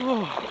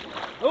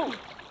Oh,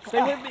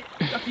 stay with me.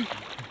 Ducky.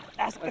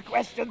 Ask the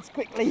questions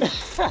quickly.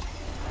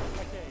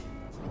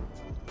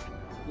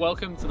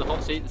 Welcome to the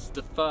Hot Seat. This is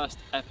the first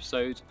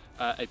episode,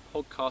 a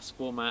podcast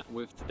format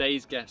with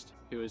today's guest,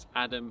 who is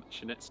Adam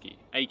Shinetsky,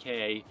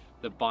 aka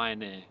the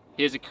Bioneer.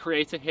 He is a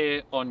creator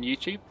here on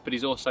YouTube, but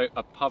he's also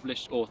a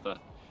published author.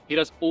 He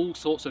does all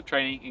sorts of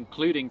training,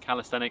 including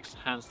calisthenics,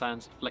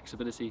 handstands,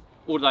 flexibility,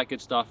 all that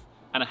good stuff,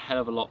 and a hell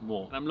of a lot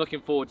more. And I'm looking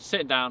forward to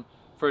sitting down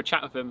for a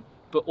chat with him,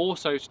 but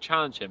also to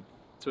challenge him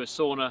to a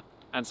sauna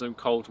and some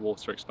cold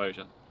water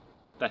exposure.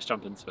 Let's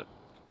jump into it.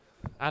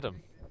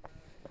 Adam,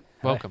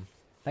 welcome.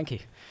 Thank you.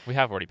 We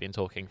have already been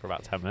talking for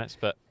about 10 minutes,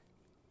 but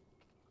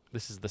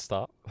this is the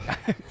start.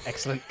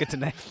 Excellent. Good to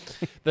know.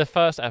 The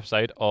first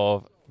episode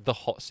of the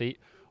Hot Seat,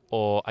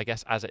 or I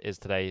guess as it is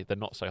today, the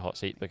not so hot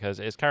seat, because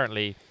it is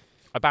currently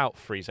about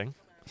freezing.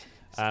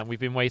 We've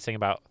been waiting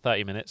about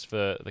 30 minutes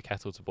for the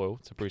kettle to boil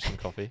to brew some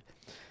coffee.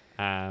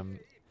 And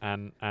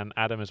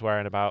Adam is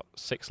wearing about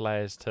 6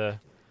 layers to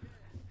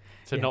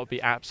not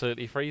be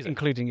absolutely freezing.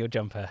 Including your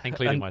jumper.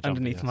 Including my jumper,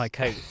 underneath yes. my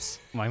coats,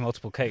 my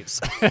multiple coats.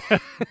 But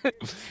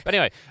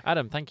anyway,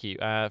 Adam, thank you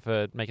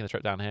for making the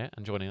trip down here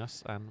and joining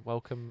us, and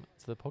welcome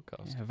to the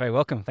podcast. Yeah, very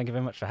welcome. Thank you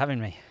very much for having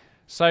me.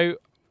 So,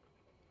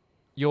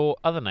 your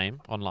other name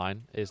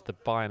online is the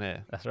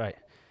Bioneer. That's right.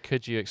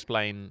 Could you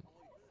explain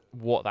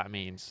what that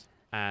means,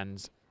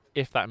 and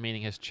if that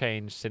meaning has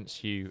changed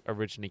since you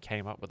originally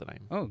came up with the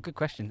name? Oh, good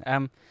question.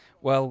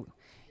 Well,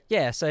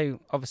 yeah, so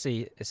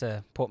obviously it's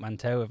a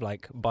portmanteau of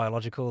like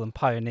biological and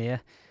pioneer.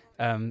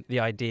 The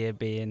idea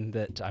being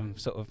that I'm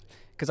sort of,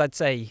 because I'd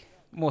say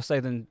more so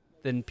than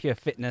pure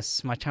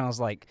fitness, my channel's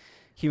like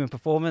human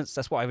performance.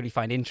 That's what I really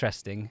find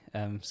interesting.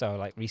 So I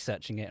like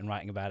researching it and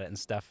writing about it and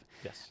stuff.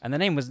 Yes. And the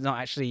name was not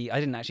actually, I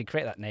didn't actually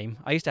create that name.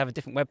 I used to have a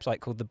different website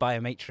called the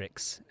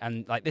Biomatrix.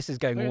 And like this is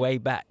going way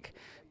back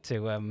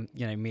to,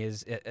 me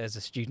as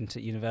a student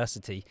at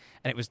university.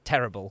 And it was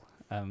terrible.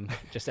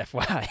 Just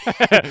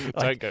FYI.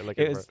 Don't go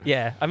looking for it.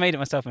 Yeah, I made it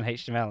myself in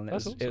HTML, and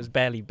That's it was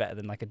barely better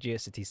than like a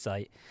GeoCities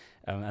site,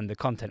 and the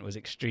content was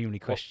extremely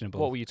questionable.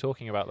 What were you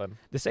talking about then?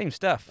 The same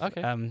stuff.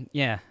 Okay.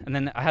 Yeah, and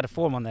then I had a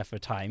forum on there for a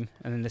time,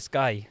 and then this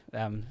guy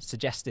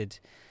suggested,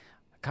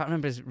 I can't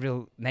remember his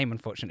real name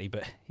unfortunately,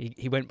 but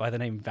he went by the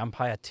name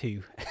Vampire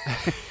 2,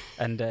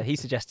 and he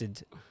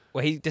suggested.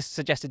 Well, he just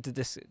suggested to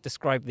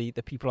describe the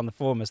people on the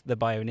forum as the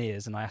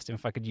Bioneers, and I asked him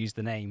if I could use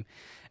the name.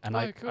 And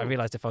I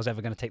realised if I was ever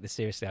going to take this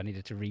seriously, I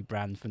needed to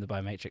rebrand from the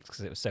Biomatrix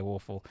because it was so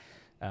awful.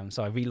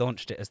 So I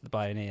relaunched it as the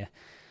Bioneer.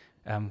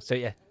 So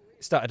yeah,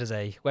 it started as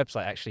a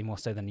website actually, more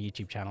so than a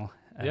YouTube channel.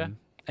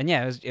 And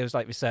yeah, it was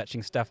like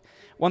researching stuff.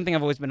 One thing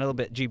I've always been a little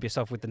bit dubious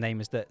of with the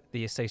name is that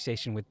the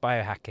association with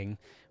biohacking,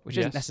 which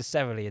isn't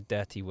necessarily a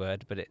dirty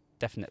word, but it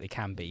definitely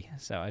can be.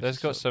 So there's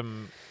got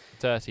some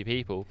dirty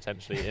people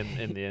potentially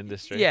in the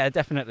industry. Yeah,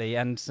 definitely,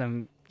 and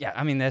some. Yeah,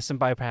 I mean, there's some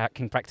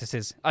biohacking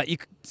practices. You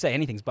could say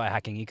anything's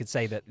biohacking. You could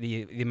say that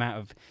the amount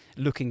of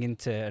looking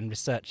into and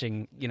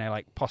researching,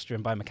 like posture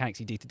and biomechanics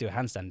you do to do a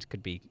handstand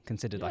could be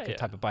considered a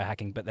type of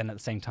biohacking. But then at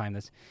the same time,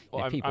 there's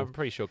people. I'm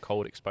pretty sure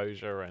cold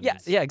exposure and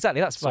yeah,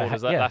 exactly. That's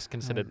biohacking. That's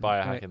considered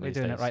biohacking. We're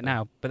doing it right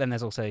now. But then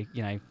there's also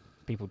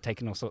people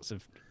taking all sorts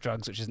of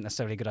drugs, which isn't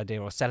necessarily a good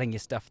idea, or selling you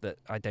stuff that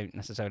I don't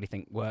necessarily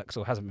think works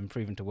or hasn't been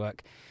proven to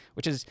work,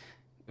 which is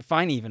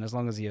fine even as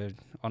long as you're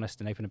honest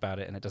and open about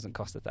it and it doesn't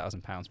cost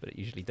 £1,000, but it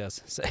usually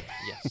does. So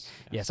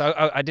yes. So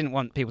I didn't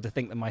want people to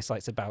think that my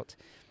site's about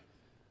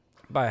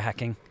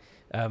biohacking.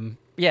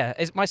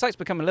 My site's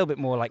become a little bit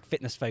more like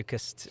fitness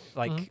focused,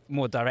 like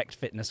more direct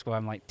fitness, where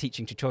I'm like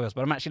teaching tutorials,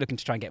 but I'm actually looking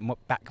to try and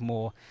get back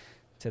more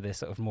to the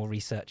sort of more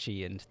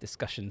researchy and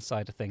discussion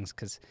side of things,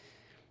 because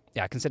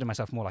I consider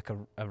myself more like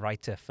a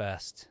writer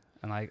first,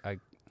 and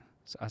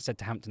I said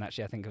to Hampton,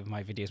 actually, I think of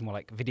my videos more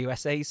like video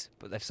essays,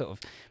 but they've sort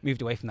of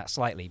moved away from that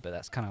slightly, but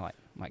that's kind of like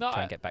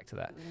try and get back to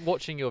that.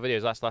 Watching your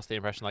videos, that's the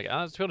impression I get.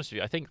 And to be honest with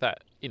you, I think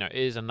that, it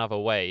is another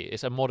way,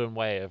 it's a modern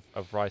way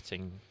of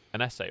writing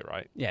an essay,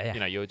 right?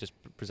 Yeah. You're just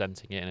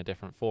presenting it in a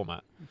different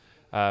format.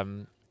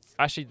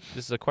 Actually,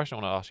 this is a question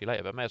I want to ask you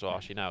later, but I may as well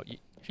ask you now.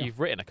 You've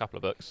written a couple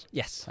of books.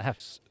 Yes, I have.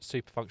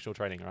 Super Functional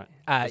Training, right?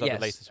 Yes. The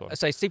latest one?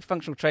 So Super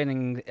Functional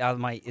Training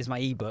is my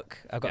ebook.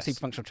 I've got Yes.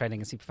 Super Functional Training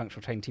and Super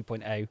Functional Training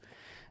 2.0.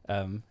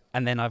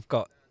 And then I've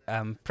got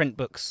print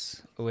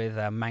books with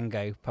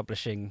Mango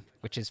Publishing,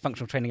 which is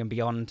Functional Training and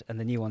Beyond, and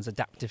the new one's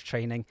Adaptive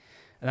Training.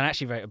 And then I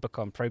actually wrote a book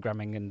on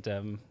programming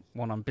and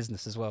one on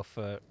business as well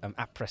for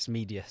Press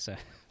Media. So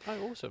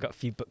awesome. Got a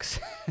few books.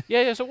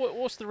 Yeah. So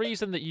what's the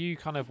reason that you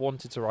kind of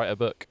wanted to write a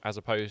book as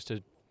opposed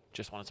to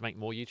just wanted to make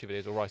more YouTube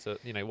videos or write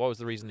what was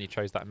the reason you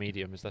chose that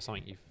medium? Is there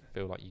something you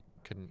feel like you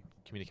couldn't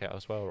communicate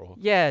elsewhere? Or?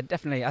 Yeah,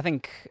 definitely. I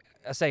think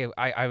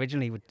I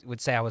originally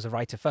would say I was a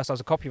writer. First, I was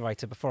a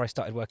copywriter before I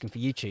started working for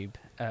YouTube.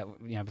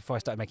 Before I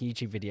started making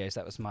YouTube videos,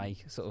 that was my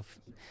sort of,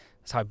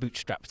 that's how I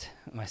bootstrapped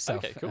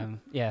myself. Okay, cool.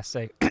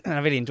 So I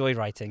really enjoy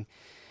writing.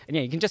 And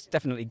you can just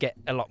definitely get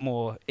a lot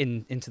more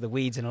into the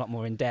weeds and a lot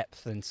more in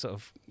depth and sort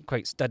of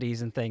quote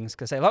studies and things.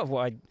 Because a lot of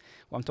what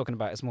I'm talking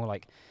about is more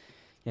like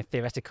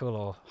theoretical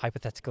or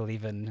hypothetical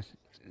even.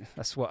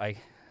 That's what I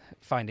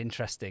find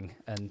interesting,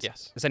 and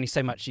Yes. there's only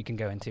so much you can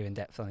go into in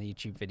depth on a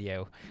YouTube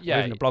video Yeah. or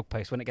even a blog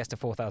post. When it gets to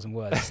 4,000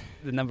 words,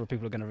 the number of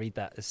people who are going to read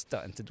that is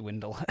starting to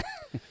dwindle.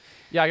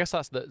 Yeah, I guess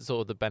that's the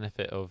sort of the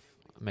benefit of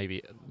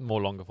maybe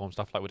more longer form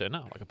stuff like we're doing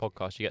now, like a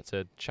podcast. You get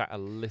to chat a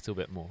little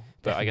bit more,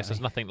 but I guess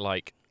there's nothing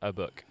like a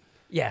book.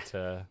 Yeah,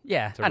 To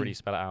yeah, to really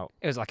spell it out.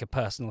 It was like a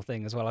personal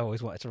thing as well. I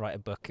always wanted to write a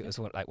book. It was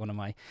like one of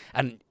my,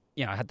 and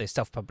I had those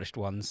self-published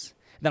ones.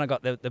 Then I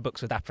got the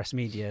books with Appress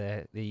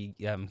Media, the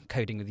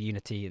coding with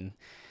Unity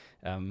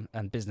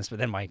and business. But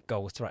then my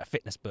goal was to write a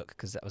fitness book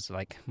because that was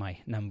like my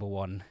number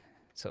one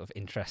sort of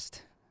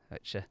interest.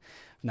 Which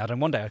now then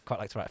one day I'd quite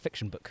like to write a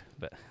fiction book,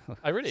 but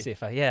Oh, really? see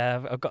if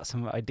I've got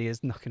some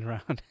ideas knocking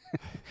around.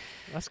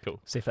 That's cool.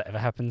 See if that ever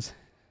happens.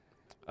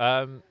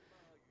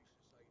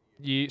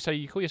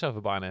 You call yourself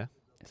a Bioneer.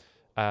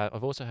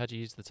 I've also heard you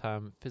use the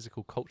term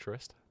physical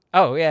culturist.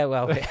 Oh yeah,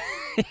 well,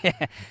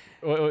 yeah.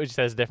 What would you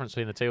say is the difference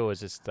between the two, or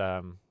is just?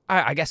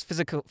 I guess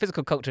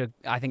physical culture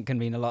I think can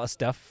mean a lot of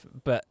stuff,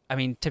 but I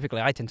mean typically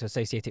I tend to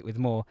associate it with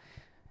more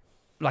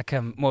like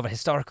more of a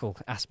historical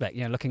aspect.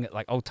 Looking at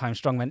like old time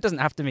strongmen. It doesn't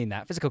have to mean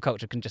that. Physical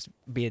culture can just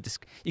be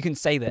you can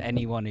say that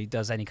anyone who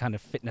does any kind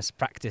of fitness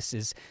practice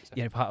is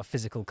part of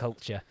physical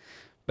culture,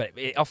 but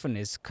it often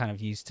is kind of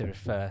used to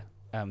refer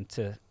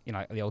to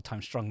the old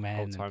time strongmen.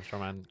 Old time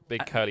strongman,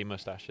 big curly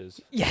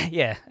mustaches.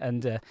 Yeah,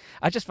 and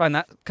I just find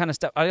that kind of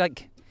stuff. I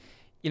like,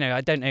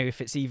 I don't know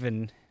if it's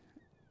even,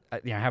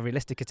 how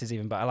realistic it is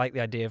even, but I like the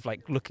idea of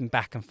like looking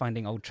back and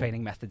finding old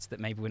training methods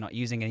that maybe we're not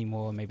using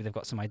anymore. Maybe they've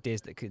got some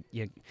ideas that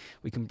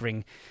we can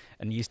bring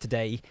and use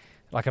today.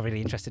 Like I'm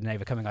really interested in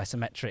overcoming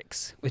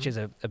isometrics, which is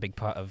a big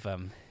part of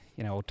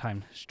old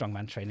time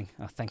strongman training.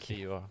 Oh, thank you.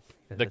 Here you are.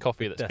 The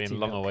coffee that's been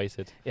long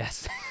awaited.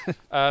 Yes.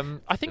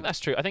 I think that's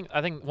true. I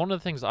think one of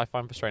the things that I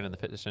find frustrating in the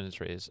fitness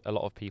industry is a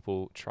lot of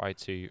people try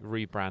to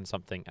rebrand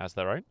something as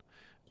their own.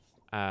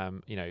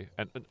 And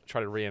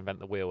try to reinvent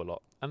the wheel a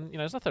lot. And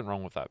there's nothing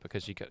wrong with that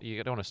because you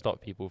don't want to stop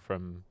people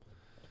from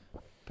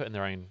putting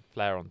their own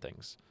flair on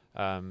things.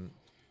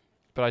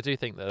 But I do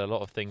think that a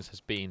lot of things has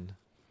been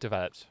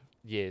developed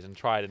years and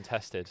tried and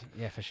tested.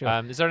 Yeah, for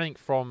sure. Is there anything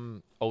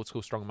from old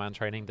school strongman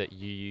training that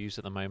you use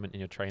at the moment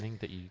in your training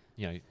that you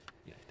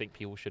think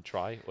people should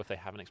try, or if they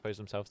haven't exposed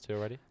themselves to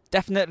already?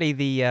 Definitely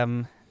the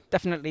overcoming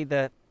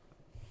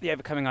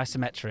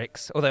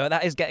isometrics, although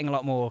that is getting a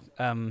lot more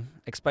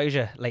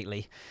exposure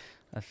lately.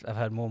 I've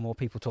heard more and more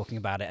people talking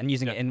about it and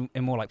using it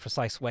in more like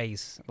precise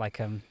ways, like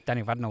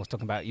Daniel Vadnal was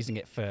talking about using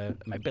it for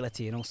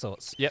mobility and all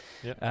sorts. Yep.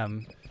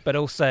 But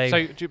also,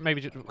 so do you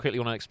maybe just quickly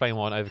want to explain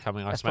what an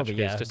overcoming isometric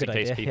is, just in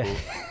case people. And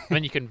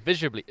then you can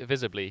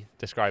visibly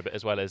describe it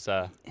as well as.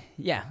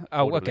 Yeah.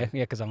 Oh, audibly. okay.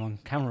 Yeah, because I'm on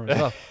camera as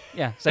well.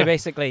 Yeah. So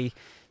basically,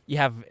 you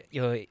have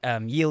your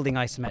yielding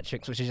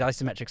isometrics, which is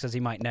isometrics as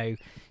you might know,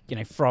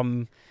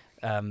 from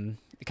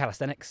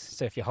calisthenics.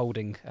 So if you're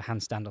holding a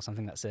handstand or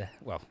something, that's a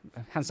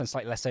handstand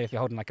slightly less so. If you're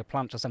holding like a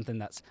planche or something,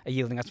 that's a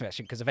yielding isometric,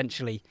 because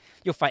eventually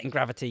you're fighting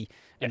gravity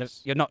and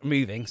you're not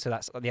moving. So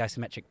that's the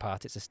isometric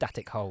part. It's a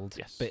static hold,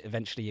 but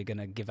eventually you're going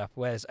to give up.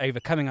 Whereas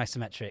overcoming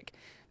isometric,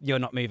 you're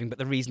not moving, but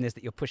the reason is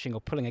that you're pushing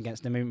or pulling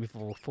against a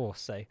movable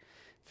force. So,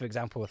 for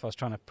example, if I was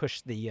trying to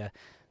push the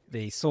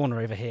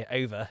sauna over here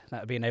that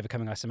would be an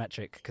overcoming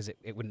isometric because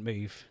it wouldn't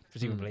move,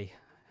 presumably.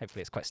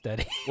 Hopefully it's quite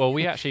sturdy. Well,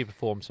 we actually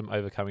performed some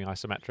overcoming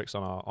isometrics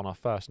on our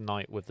first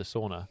night with the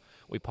sauna.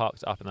 We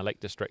parked up in the Lake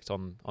District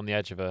on the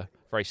edge of a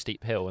very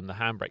steep hill, and the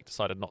handbrake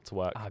decided not to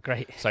work. Oh,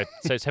 great. So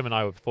Tim and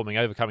I were performing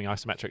overcoming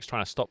isometrics,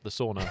 trying to stop the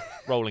sauna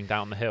rolling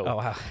down the hill. Oh,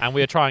 wow. And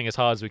we were trying as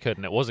hard as we could,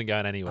 and it wasn't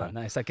going anywhere. Oh,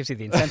 nice. That gives you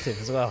the incentive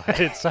as well.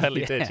 It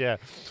certainly did, yeah.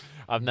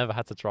 I've never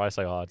had to try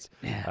so hard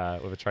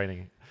with a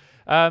training.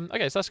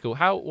 Okay, so that's cool.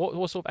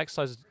 What sort of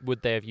exercises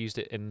would they have used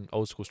it in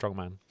old school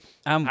strongman?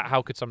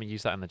 How could someone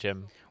use that in the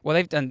gym? Well,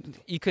 they've done.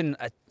 You can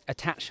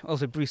attach.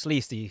 Also, Bruce Lee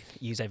used to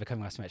use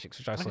overcoming isometrics,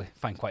 which I also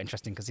find quite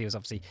interesting because he was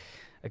obviously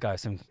a guy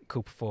with some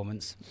cool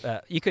performance.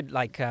 You could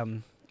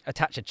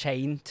attach a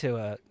chain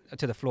to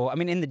the floor. I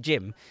mean, in the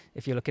gym,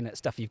 if you're looking at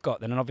stuff you've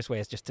got, then an obvious way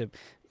is just to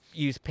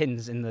use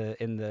pins in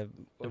the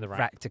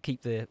rack to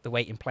keep the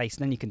weight in place,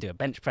 and then you can do a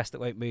bench press that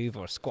won't move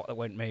or a squat that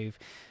won't move.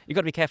 You've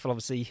got to be careful,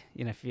 obviously,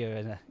 if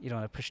you're you don't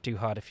want to push too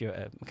hard if you're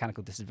at a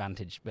mechanical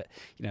disadvantage, but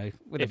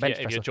with a bench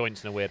press, if your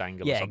joint's in a weird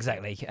angle. Yeah,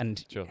 exactly,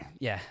 and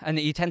and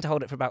you tend to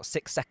hold it for about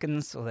 6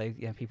 seconds, although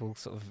people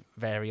sort of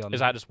vary on.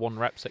 Is that just one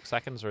rep, 6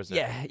 seconds, or is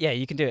it? Yeah,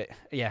 you can do it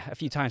a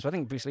few times. But I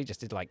think Bruce Lee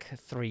just did like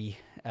 3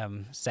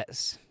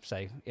 sets,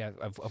 so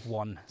of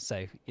one.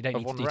 So you don't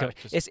need to do rep,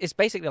 it's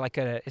basically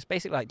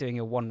like doing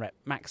a 1 rep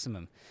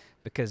maximum,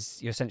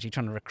 because you're essentially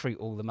trying to recruit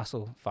all the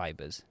muscle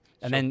fibers.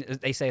 And then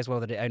they say as well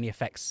that it only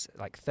affects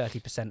like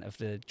 30% of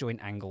the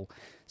joint angle,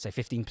 so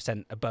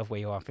 15% above where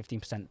you are,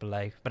 15%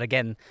 below. But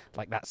again,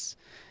 like that's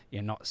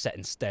not set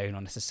in stone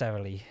or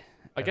necessarily.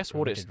 I guess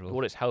what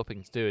it's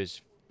helping to do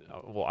is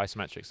what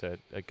isometrics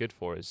are good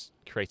for is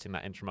creating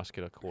that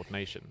intramuscular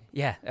coordination.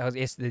 Yeah,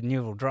 it's the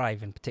neural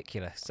drive in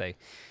particular. So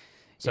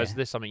So is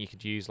this something you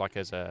could use like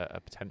as a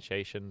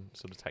potentiation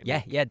sort of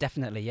technique? Yeah,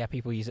 definitely. Yeah,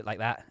 people use it like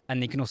that,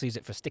 and you can also use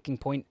it for sticking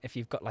point. If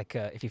you've got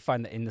if you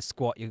find that in the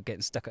squat you're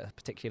getting stuck at a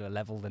particular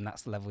level, then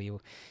that's the level you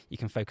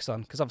can focus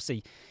on. Because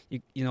obviously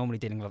you're normally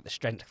dealing with like the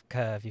strength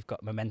curve. You've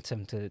got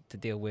momentum to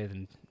deal with,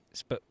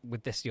 but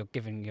with this you're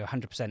giving your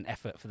 100%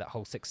 effort for that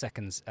whole 6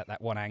 seconds at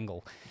that one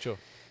angle. Sure.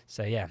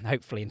 So yeah,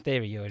 hopefully in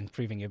theory you're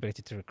improving your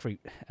ability to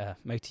recruit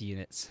motor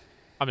units.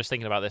 I'm just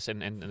thinking about this in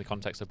the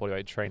context of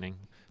bodyweight training.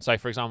 So,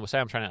 for example, say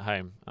I'm training at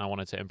home and I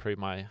wanted to improve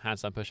my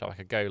handstand push-up. I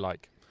could go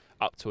like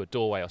up to a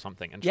doorway or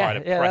something and try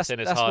to press in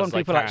as hard as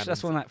I can.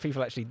 That's one that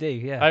people actually do,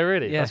 yeah. Oh,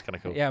 really? Yeah. That's kind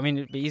of cool. Yeah, I mean,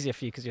 it'd be easier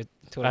for you because you're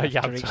tall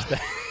enough to reach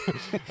there.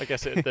 I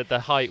guess the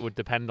height would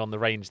depend on the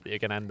range that you're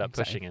going to end up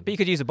pushing in. But you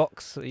could use a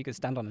box, so you could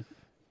stand on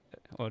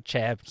or a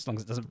chair as long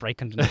as it doesn't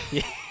break underneath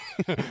you.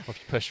 Or if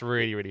you push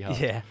really, really hard.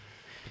 Yeah.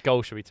 The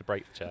goal should be to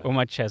break the chair. All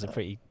my chairs are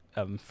pretty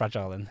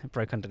fragile and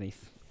broke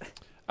underneath.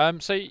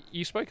 So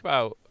you spoke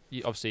about,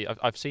 obviously,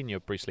 I've seen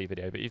your Bruce Lee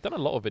video, but you've done a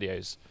lot of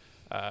videos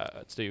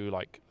to do,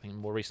 like, I think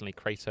more recently,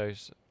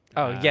 Kratos.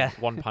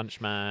 One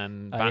Punch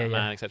Man,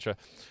 Batman, etc.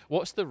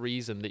 What's the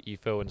reason that you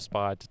feel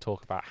inspired to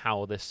talk about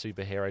how this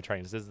superhero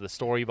trains? Is the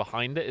story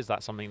behind it? Is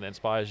that something that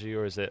inspires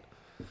you, or is it?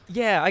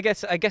 Yeah, I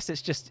guess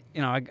it's just,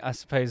 I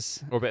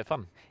suppose. Or a bit of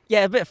fun.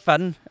 Yeah, a bit of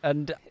fun,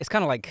 and it's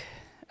kind of like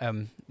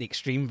the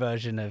extreme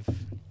version of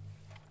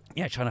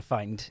trying to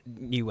find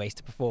new ways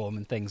to perform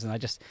and things. And I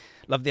just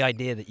love the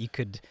idea that you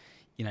could,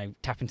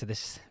 tap into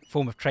this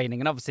form of training.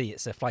 And obviously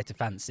it's a flight of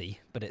fancy,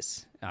 but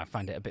I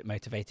find it a bit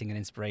motivating and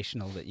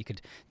inspirational that you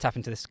could tap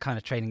into this kind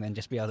of training and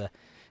just be able to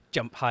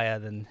jump higher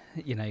than,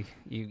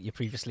 you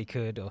previously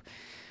could, or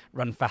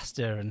run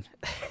faster. And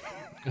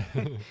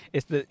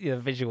it's the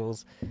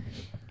visuals.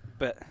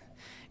 But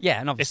yeah,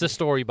 and obviously it's the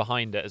story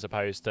behind it as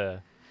opposed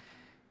to...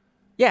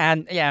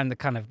 and the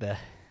kind of the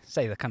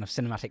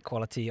cinematic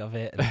quality of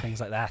it and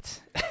things like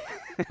that.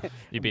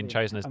 You've been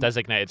chosen as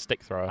designated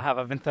stick thrower.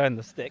 I've been throwing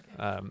the stick.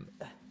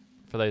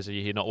 For those of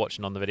you who are not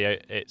watching on the video,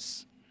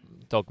 it's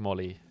Dog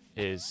Molly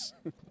is...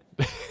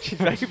 She's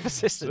very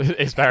persistent.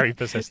 It's very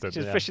persistent.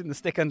 She's pushing the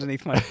stick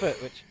underneath my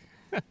foot, which...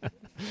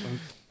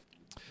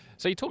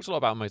 So you talked a lot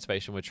about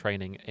motivation with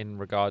training in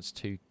regards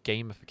to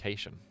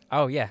gamification.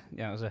 Oh, yeah.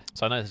 It was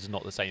So I know this is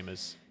not the same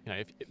as...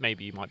 if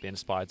maybe you might be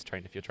inspired to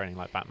train if you're training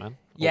like Batman or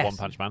Yes. One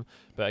Punch Man,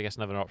 but I guess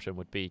another option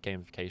would be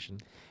gamification.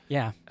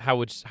 Yeah. How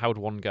would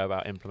one go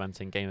about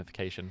implementing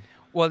gamification?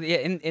 Well, yeah,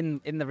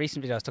 in the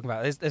recent video I was talking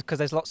about, because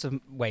there's lots of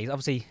ways.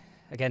 Obviously,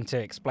 again, to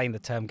explain the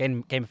term,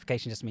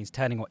 gamification just means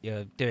turning what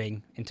you're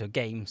doing into a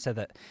game, so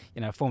that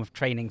a form of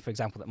training, for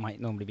example, that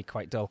might normally be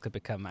quite dull could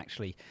become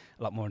actually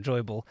a lot more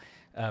enjoyable.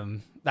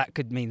 That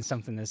could mean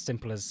something as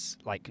simple as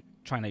like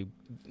trying to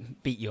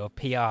beat your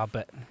PR,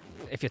 but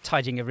if you're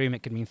tidying a room,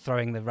 it could mean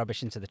throwing the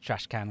rubbish into the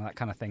trash can and that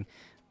kind of thing.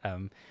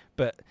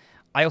 But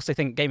I also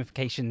think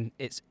gamification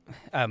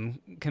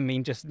can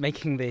mean just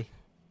making the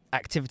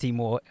activity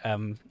more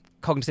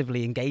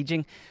cognitively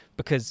engaging,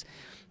 because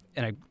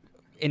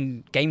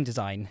in game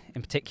design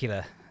in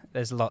particular,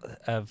 there's a lot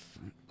of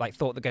like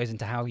thought that goes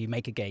into how you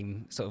make a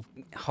game sort of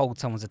hold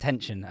someone's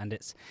attention, and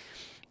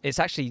it's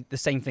actually the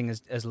same thing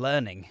as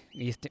learning.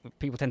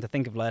 People tend to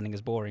think of learning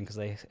as boring because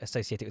they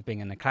associate it with being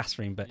in a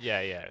classroom, but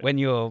when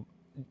you're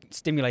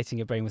stimulating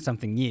your brain with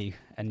something new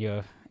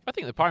and I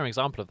think the prime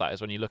example of that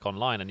is when you look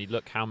online and you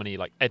look how many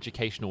like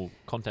educational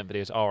content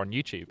videos are on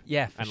YouTube.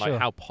 Yeah, for and sure. like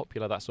how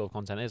popular that sort of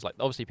content is. Like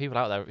obviously people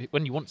out there,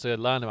 when you want to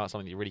learn about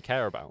something that you really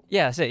care about.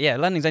 Yeah, that's it. Yeah,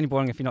 learning's only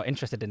boring if you're not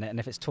interested in it and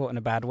if it's taught in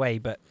a bad way.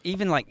 But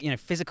even like,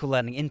 physical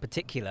learning in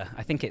particular,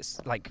 I think it's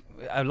like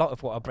a lot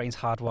of what our brain's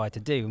hardwired to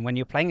do. And when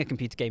you're playing a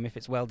computer game, if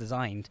it's well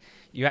designed,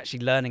 you're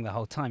actually learning the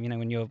whole time.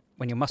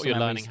 When your muscle memory,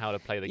 learning how to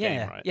play the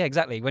game, right? Yeah,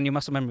 exactly. When your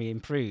muscle memory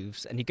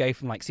improves and you go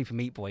from like Super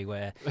Meat Boy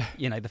where,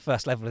 the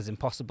first level is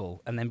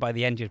impossible, and then by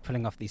the end you're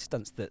pulling off these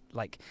stunts that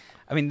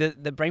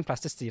the brain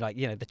plasticity,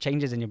 the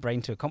changes in your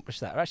brain to accomplish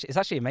that it's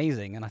actually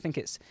amazing. And I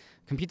think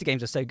computer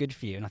games are so good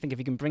for you, and I think if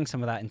you can bring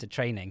some of that into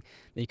training,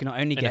 then you can not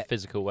only get in a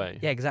physical way.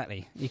 Yeah,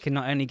 exactly. You can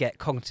not only get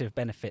cognitive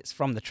benefits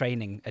from the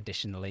training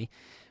additionally,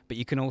 but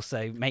you can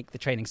also make the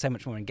training so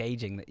much more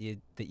engaging that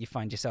you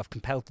find yourself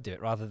compelled to do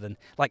it, rather than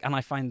and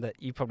I find that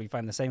you probably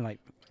find the same, like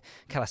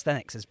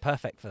calisthenics is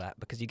perfect for that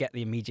because you get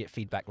the immediate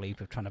feedback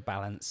loop of trying to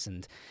balance.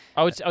 And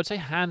I would say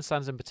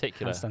handstands in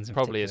particular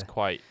is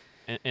quite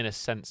in a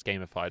sense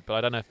gamified, but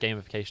I don't know if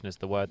gamification is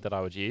the word that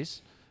I would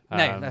use.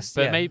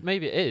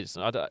 Maybe it is.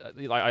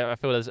 I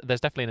feel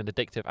there's definitely an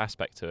addictive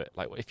aspect to it.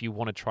 Like if you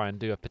want to try and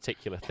do a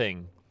particular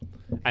thing,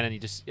 and then you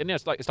just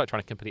it's like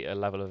trying to complete a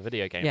level of a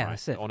video game. Yeah, right?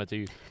 that's it. I want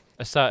to do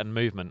a certain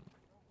movement,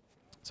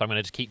 so I'm going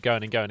to just keep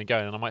going and going and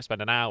going, and I might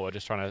spend an hour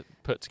just trying to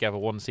put together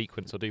one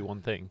sequence or do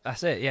one thing.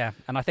 That's it. Yeah,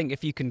 and I think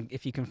if you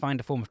can find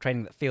a form of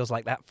training that feels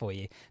like that for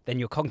you, then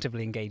you're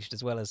cognitively engaged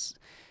as well as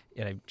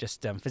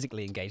just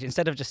physically engaged,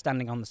 instead of just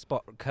standing on the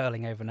spot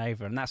curling over and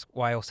over. And that's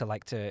why I also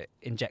like to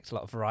inject a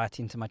lot of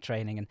variety into my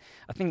training. And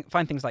I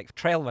find things like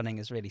trail running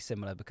is really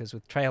similar, because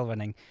with trail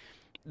running,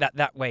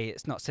 that way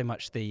it's not so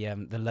much the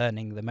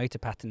learning the motor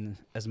pattern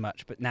as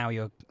much, but now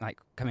you're like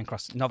coming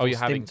across novel. Oh, you're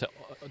having to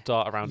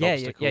dart around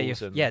obstacles.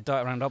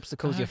 Dart around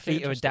obstacles. Your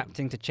feet are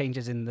adapting to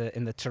changes in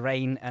the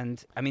terrain,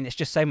 and I mean it's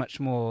just so much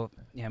more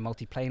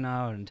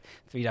multiplanar and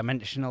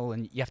 3-dimensional,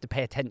 and you have to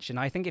pay attention.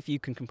 I think if you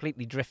can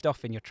completely drift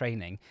off in your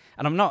training,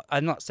 and I'm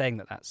not saying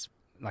that that's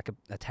like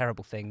a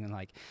terrible thing, and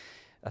like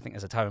I think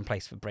there's a time and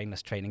place for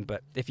brainless training,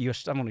 but if you're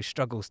someone who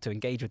struggles to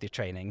engage with your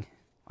training,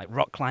 like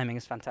rock climbing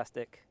is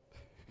fantastic.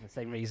 The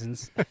same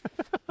reasons.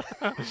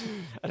 I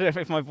don't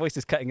know if my voice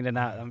is cutting in and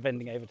out. I'm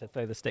bending over to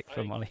throw the stick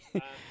for Molly.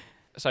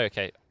 So,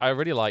 okay, I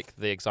really like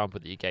the example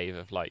that you gave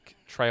of like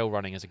trail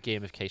running as a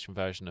gamification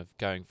version of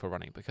going for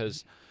running,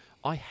 because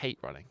I hate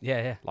running.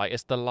 Yeah. Like,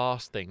 it's the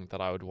last thing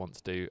that I would want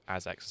to do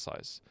as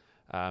exercise.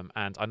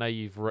 And I know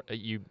you've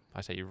written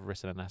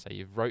an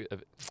essay.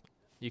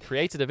 You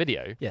created a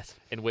video. Yes.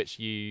 In which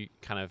you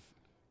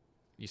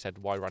said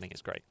why running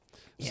is great.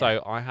 Yeah.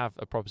 So I have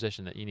a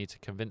proposition that you need to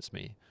convince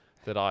me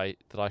that I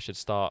should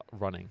start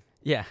running.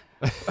 Yeah.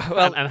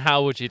 Well, and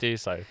how would you do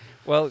so?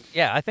 Well,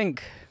 yeah, I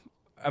think,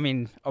 I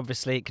mean,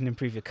 obviously it can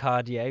improve your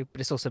cardio, but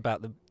it's also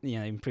about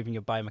improving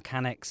your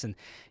biomechanics. And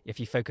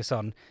if you focus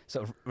on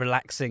sort of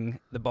relaxing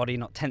the body,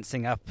 not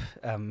tensing up,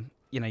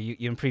 you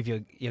improve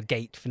your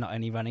gait for not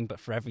only running, but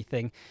for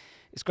everything.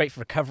 It's great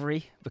for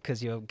recovery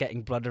because you're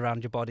getting blood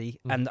around your body.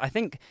 And I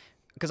think,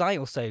 because I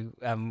also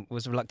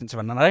was reluctant to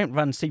run, and I don't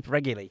run super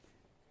regularly.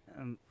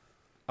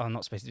 I'm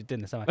not supposed to be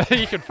doing this, am I?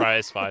 You can try,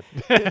 it's fine.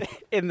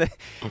 in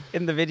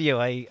the video,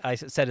 I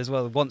said as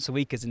well, once a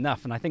week is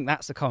enough, and I think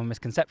that's a common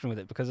misconception with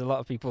it, because a lot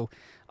of people,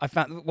 I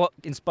found what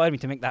inspired me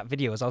to make that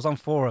video was I was on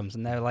forums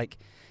and they were like,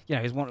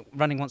 is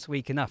running once a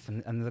week enough?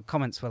 And the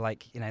comments were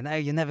like, no,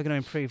 you're never going to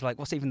improve. Like,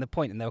 what's even the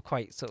point? And they were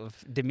quite sort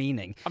of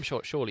demeaning. I'm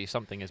sure, surely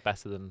something is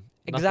better than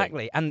nothing.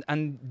 Exactly.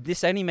 And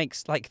this only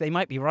makes, like, they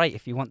might be right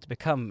if you want to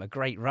become a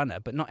great runner,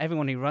 but not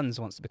everyone who runs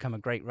wants to become a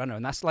great runner.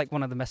 And that's like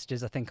one of the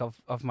messages I think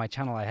of my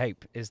channel, I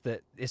hope, is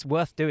that it's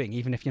worth doing,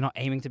 even if you're not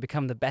aiming to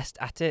become the best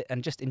at it.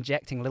 And just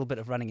injecting a little bit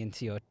of running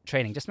into your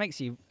training just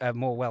makes you a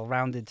more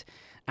well-rounded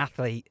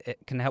athlete. It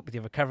can help with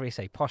your recovery,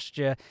 say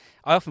posture.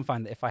 I often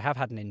find that if I have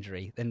had an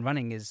injury, then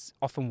running is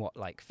often what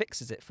like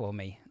fixes it for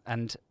me.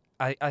 And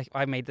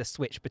I made the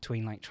switch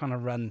between like trying to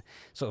run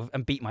sort of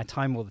and beat my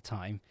time all the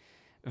time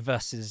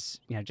versus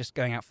just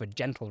going out for a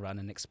gentle run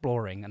and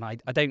exploring. And I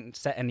don't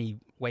set any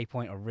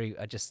waypoint or route,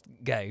 I just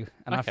go.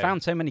 And I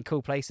found so many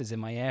cool places in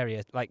my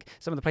area. Like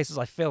some of the places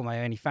I film,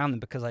 I only found them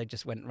because I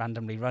just went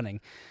randomly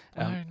running.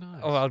 Nice.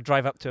 Or I'll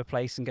drive up to a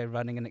place and go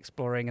running and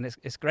exploring, and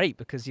it's great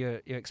because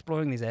you're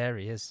exploring these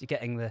areas, you're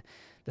getting the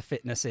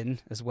fitness in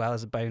as well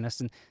as a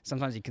bonus, and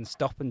sometimes you can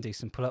stop and do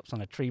some pull-ups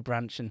on a tree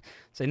branch. And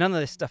so none of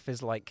this stuff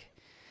is like,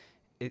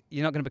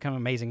 you're not going to become an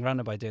amazing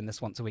runner by doing this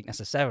once a week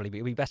necessarily, but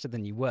you'll be better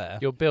than you were.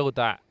 You'll build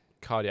that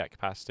cardiac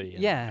capacity.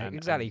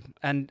 Exactly.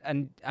 And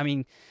I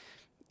mean,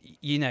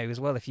 as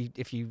well, if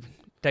you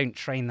don't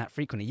train that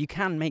frequently, you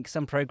can make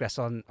some progress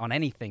on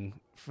anything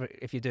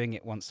if you're doing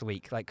it once a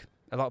week. Like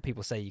a lot of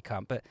people say you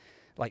can't, but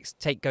like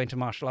take going to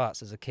martial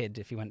arts as a kid.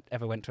 If you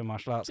ever went to a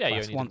martial arts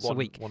class once a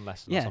week, one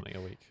lesson or something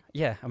a week.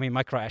 Yeah, I mean,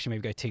 my karate actually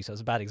maybe go 2, so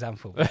it's a bad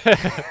example.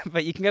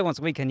 But you can go once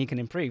a week and you can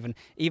improve. And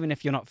even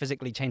if you're not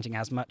physically changing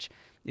as much,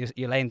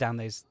 you're laying down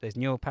those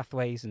neural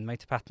pathways and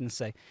motor patterns.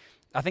 So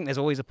I think there's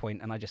always a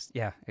point. And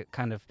it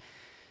kind of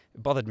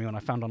bothered me when I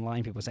found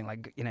online people saying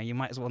like, you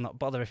might as well not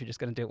bother if you're just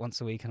going to do it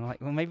once a week. And I'm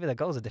like, well, maybe their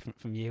goals are different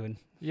from you. And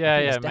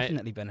there's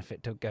definitely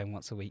benefit to going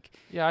once a week.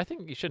 Yeah, I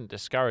think you shouldn't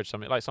discourage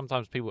something. Like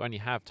sometimes people only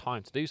have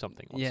time to do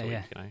something once a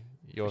week.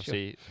 You're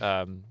obviously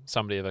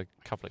somebody with a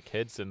couple of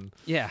kids, and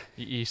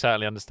you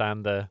certainly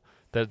understand the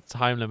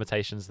time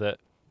limitations that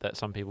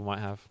some people might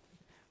have.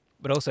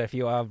 But also, if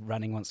you are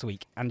running once a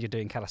week and you're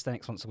doing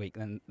calisthenics once a week,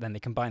 then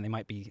they combine. They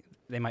might be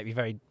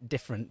very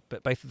different,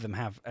 but both of them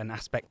have an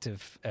aspect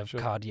of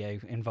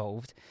cardio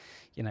involved.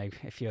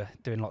 If you're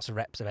doing lots of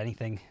reps of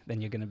anything,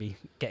 then you're going to be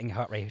getting your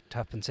heart rate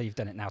up, and so you've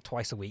done it now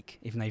twice a week,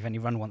 even though you've only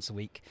run once a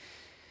week.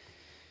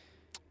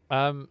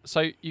 I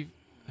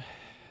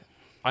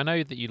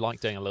know that you like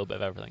doing a little bit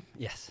of everything.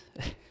 Yes.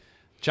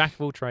 Jack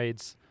of all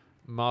trades,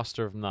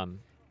 master of none.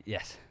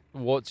 Yes.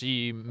 What do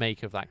you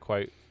make of that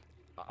quote?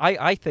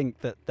 I think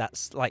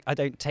that's like, I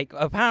don't take,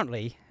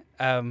 apparently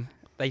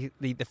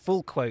the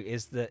full quote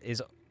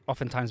is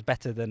oftentimes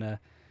better than a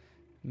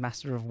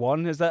master of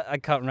one. Is that, I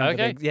can't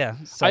remember. Okay.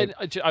 So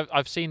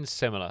I've seen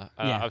similar.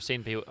 I've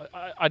seen people,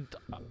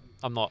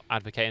 I'm not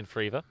advocating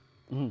for either.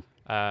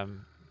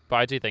 But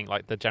I do think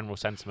like the general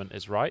sentiment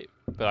is right.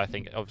 But I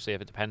think obviously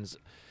if it depends.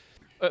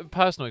 A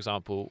personal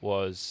example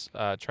was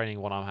training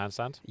one-arm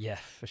handstand. Yeah,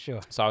 for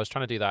sure. So I was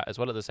trying to do that as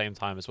well at the same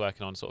time as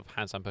working on sort of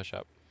handstand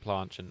push-up,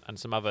 planche, and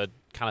some other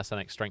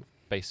calisthenic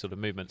strength-based sort of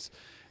movements.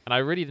 And I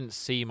really didn't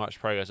see much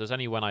progress. It was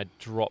only when I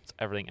dropped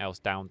everything else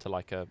down to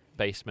like a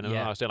base minimum.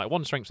 I was doing like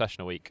one strength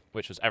session a week,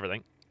 which was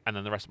everything. And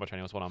then the rest of my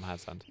training was one-arm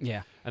handstand.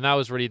 Yeah. And that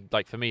was really,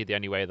 like, for me, the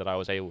only way that I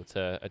was able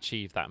to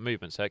achieve that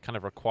movement. So it kind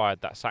of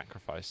required that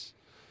sacrifice.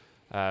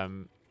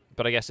 But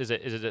But I guess is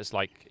it just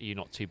like, are you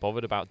not too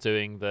bothered about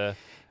doing the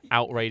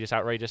outrageous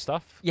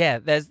stuff? Yeah,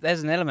 there's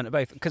an element of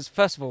both. Because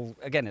first of all,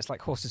 again, it's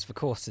like horses for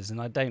courses, and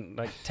I don't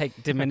like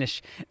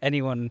diminish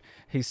anyone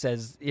who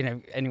says, you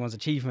know, anyone's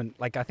achievement.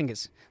 Like, I think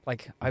it's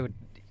like I would,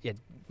 yeah,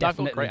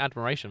 definitely. I've got great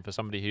admiration for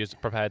somebody who's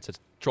prepared to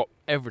drop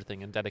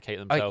everything and dedicate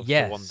themselves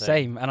to one thing.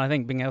 Same. And I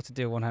think being able to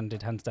do a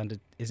one-handed handstand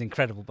is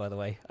incredible, by the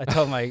way. I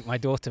told my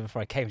daughter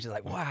before I came, she's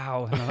like,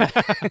 wow. And I'm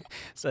like,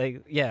 so,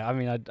 yeah, I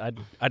mean,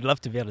 I'd love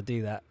to be able to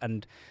do that.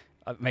 And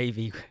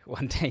maybe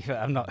one day, but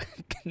I'm not,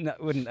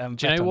 wouldn't.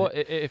 Do you know what?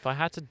 If I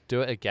had to do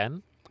it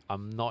again,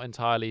 I'm not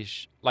entirely,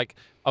 like,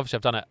 obviously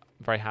I've done it,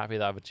 I'm very happy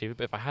that I've achieved it,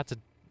 but if I had to,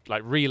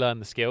 like, relearn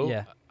the skill,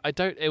 yeah.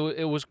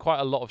 It was quite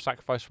a lot of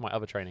sacrifice from my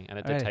other training, and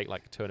it did take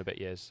like 2 and a bit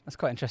years. That's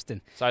quite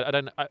interesting. So I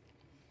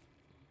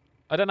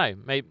don't know.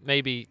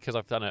 Maybe because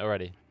I've done it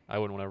already, I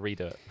wouldn't want to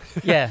redo it.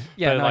 Yeah.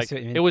 But no, like, I see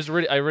what you mean. it was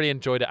really, I really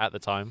enjoyed it at the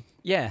time.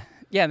 Yeah.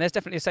 And there's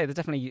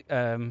definitely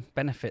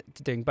benefit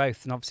to doing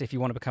both. And obviously, if you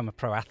want to become a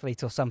pro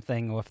athlete or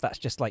something, or if that's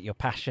just like your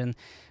passion.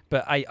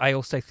 But I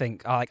also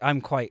think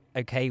I'm quite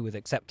okay with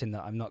accepting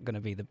that I'm not going to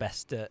be the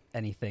best at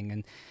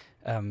anything,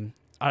 and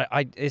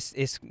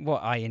it's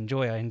what I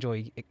enjoy. I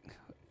enjoy.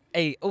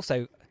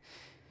 Also,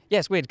 yeah,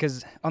 it's weird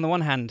because on the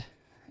one hand,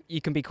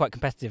 you can be quite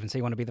competitive and so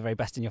you want to be the very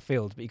best in your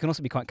field, but you can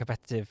also be quite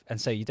competitive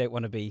and so you don't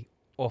want to be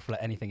awful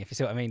at anything, if you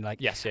see what I mean.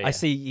 Like, yes, I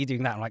see you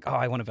doing that, I'm like, oh,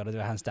 I want to be able to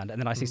do a handstand, and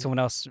then I see someone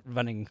else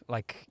running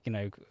like, you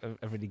know,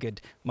 a really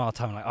good mile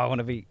time, like, oh,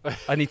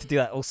 I need to do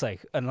that also,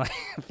 and like,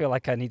 I feel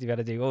like I need to be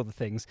able to do all the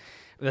things,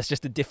 but that's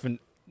just a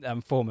different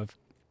form of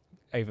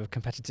over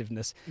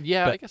competitiveness.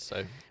 Yeah, but, I guess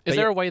so. Is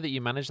there a way that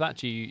you manage that?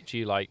 Do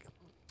you like,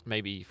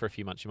 maybe for a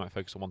few months you might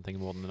focus on one thing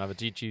more than another?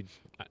 Do you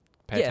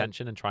pay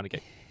attention and trying to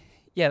get...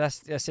 Yeah,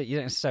 that's it. You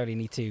don't necessarily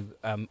need to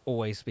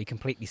always be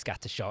completely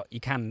scattershot.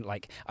 You can,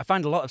 like, I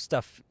find a lot of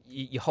stuff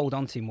you hold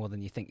on to more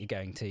than you think you're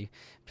going to,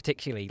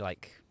 particularly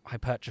like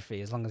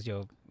hypertrophy. As long as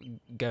you're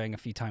going a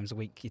few times a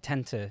week, you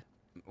tend to,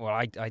 well,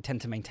 I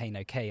tend to maintain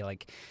okay,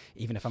 like,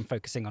 even if I'm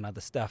focusing on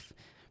other stuff.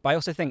 But I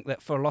also think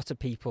that for a lot of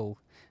people,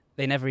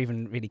 they never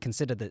even really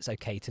consider that it's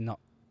okay to not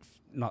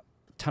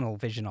tunnel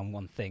vision on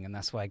one thing, and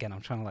that's why, again,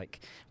 I'm trying to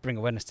like bring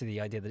awareness to the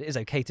idea that it is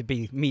okay to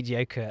be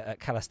mediocre at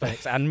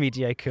calisthenics and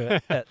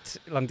mediocre at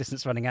long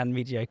distance running and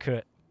mediocre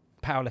at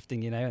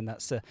powerlifting, you know, and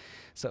that's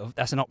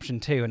that's an option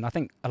too. And I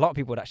think a lot of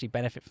people would actually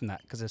benefit from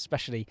that, because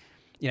especially,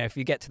 you know, if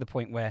you get to the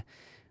point where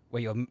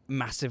you're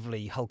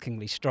massively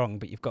hulkingly strong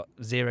but you've got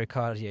zero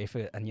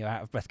cardio and you're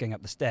out of breath going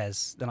up the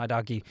stairs, then I'd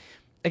argue,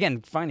 again,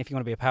 fine if you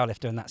want to be a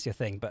powerlifter and that's your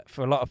thing, but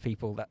for a lot of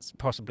people that's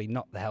possibly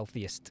not the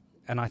healthiest.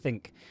 And I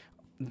think,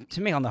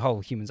 to me, on the whole,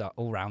 humans are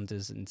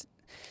all-rounders and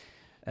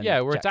yeah,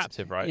 we're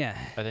adaptive, right? Yeah,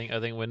 I think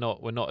we're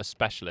not a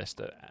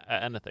specialist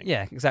at anything.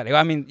 Yeah, exactly.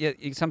 I mean,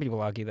 some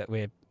people argue that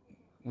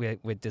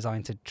we're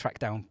designed to track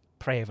down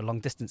prey over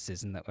long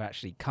distances, and that we're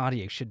actually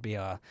cardio should be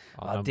our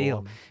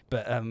deal.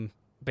 One.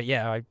 But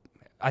yeah,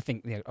 I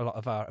think, you know, a lot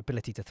of our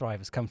ability to thrive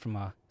has come from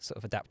our sort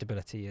of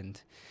adaptability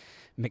and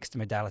mixed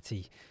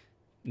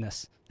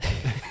modality-ness.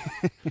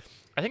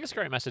 I think it's a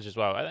great message as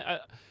well. I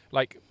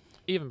like,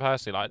 even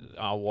personally, like,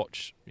 I'll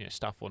watch, you know,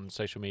 stuff on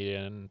social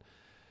media, and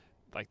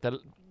like the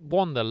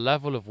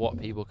level of what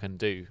people can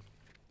do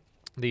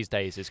these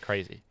days is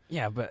crazy.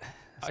 Yeah, but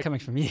it's coming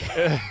from you.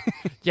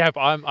 Yeah,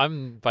 but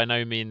I'm by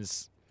no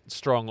means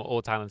strong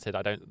or talented.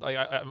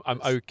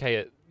 I'm okay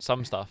at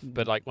some stuff,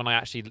 but like when I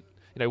actually,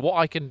 you know, what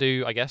I can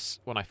do, I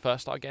guess when I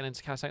first started getting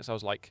into calisthenics, I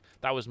was like,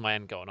 that was my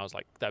end goal, and I was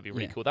like, that'd be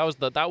really cool. That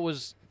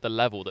was the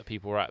level that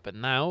people were at, but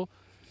now.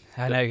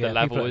 I know, the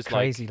level people is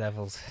crazy like,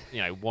 levels.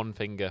 You know, one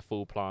finger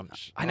full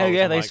planche. I know,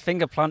 yeah, those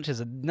finger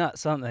planches are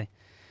nuts, aren't they?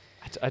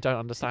 I don't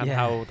understand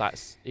how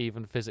that's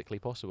even physically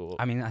possible.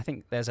 I mean, I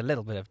think there's a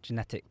little bit of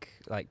genetic,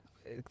 like,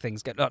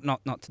 things get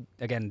not to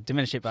again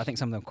diminish it, but I think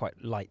some of them are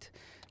quite light.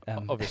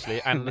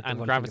 Obviously, and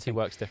gravity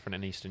works different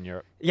in Eastern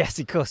Europe. Yes,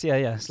 of course,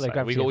 yeah. Slow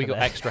gravity. We got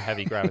extra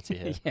heavy gravity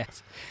here.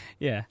 Yes,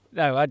 yeah.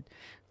 No,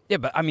 yeah,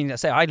 but I mean,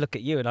 let's say I look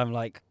at you and I'm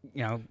like,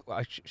 you know,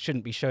 I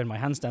shouldn't be showing my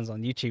handstands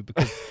on YouTube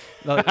because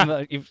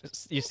like,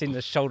 you've seen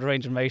the shoulder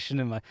range of motion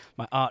and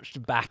my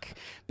arched back.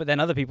 But then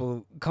other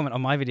people comment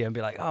on my video and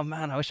be like, oh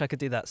man, I wish I could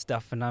do that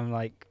stuff. And I'm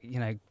like, you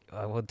know,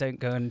 oh, well, don't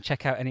go and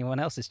check out anyone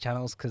else's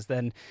channels, because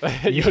then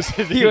you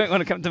won't want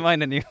to come to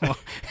mine anymore.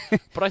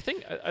 But I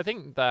think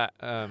that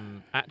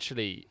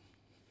actually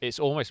it's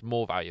almost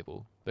more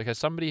valuable, because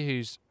somebody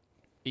who's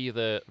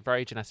either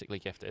very genetically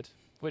gifted,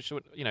 which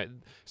would, you know,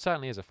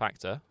 certainly is a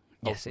factor.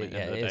 Yes, it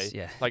is.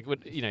 Yeah. Like,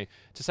 you know,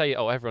 to say,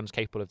 oh, everyone's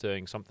capable of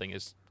doing something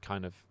is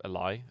kind of a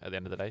lie at the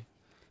end of the day.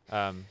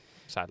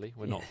 Sadly,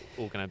 we're not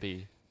all going to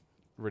be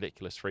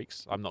ridiculous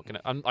freaks. I'm not going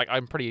to. I'm not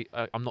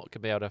going to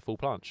be able to full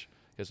planche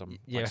because I'm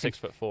like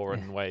 6'4"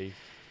 and weigh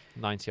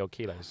 90 odd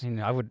kilos. You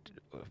know, I would.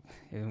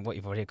 What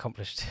you've already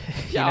accomplished.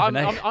 Yeah,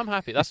 I'm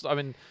happy. I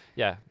mean,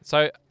 yeah.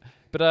 So,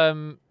 but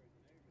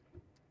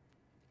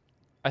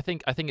I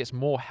think it's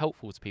more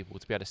helpful to people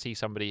to be able to see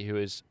somebody who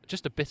is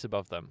just a bit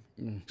above them.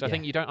 So I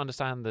think you don't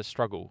understand the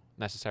struggle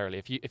necessarily.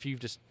 If you've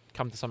just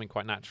come to something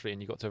quite naturally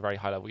and you got to a very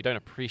high level, you don't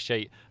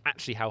appreciate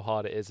actually how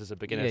hard it is as a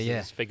beginner to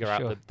just figure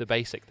out the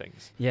basic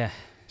things. Yeah.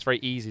 It's very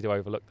easy to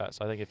overlook that.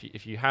 So I think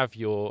if you have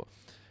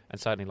and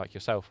certainly like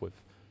yourself with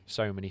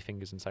so many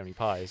fingers and so many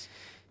pies,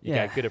 you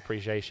get a good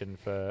appreciation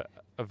for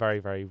a very,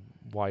 very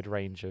wide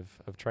range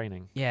of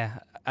training. Yeah.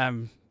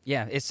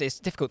 It's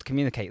difficult to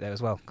communicate though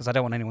as well, because I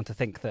don't want anyone to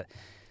think that,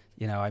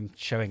 I'm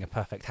showing a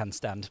perfect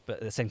handstand, but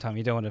at the same time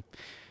you don't want to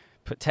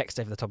put text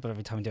over the top of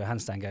every time you do a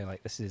handstand going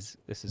like, this is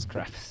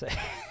crap. So.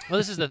 Well,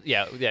 this is the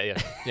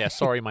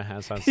sorry, my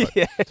handstand sucks.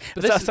 Yeah,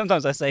 but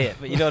sometimes I say it,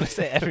 but you don't want to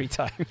say it every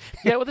time.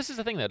 Yeah, well, this is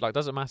the thing though. Like,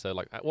 doesn't matter.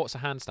 Like, what's a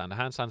handstand? A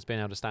handstand's being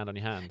able to stand on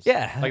your hands.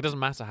 Yeah. Like, it doesn't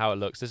matter how it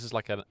looks. This is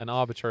like an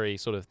arbitrary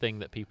sort of thing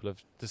that people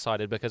have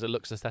decided because it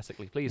looks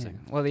aesthetically pleasing.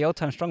 Yeah. Well, the old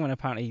time strongmen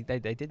apparently they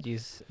did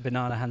use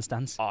banana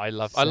handstands. Oh, I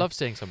love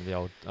seeing some of the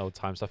old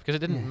time stuff because it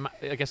didn't.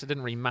 I guess it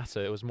didn't really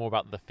matter. It was more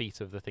about the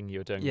feat of the thing you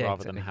were doing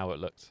rather than how it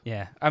looked.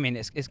 Yeah, I mean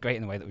it's great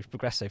in the way that we've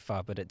progressed so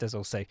far, but it does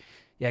also,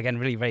 again,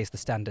 really raise the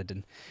standard,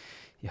 and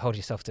you hold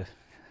yourself to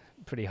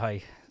pretty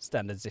high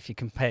standards if you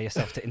compare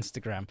yourself to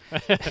Instagram.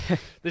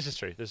 This is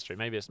true.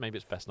 Maybe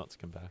it's best not to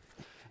compare.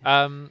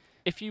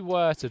 If you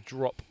were to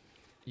drop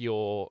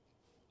your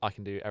I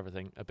can do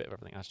everything, a bit of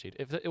everything attitude,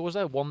 is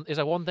there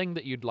one thing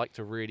that you'd like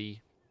to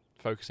really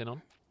focus in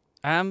on?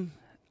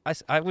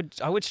 I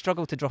would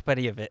struggle to drop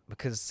any of it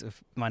because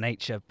of my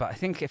nature, but I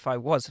think if I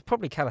was,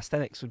 probably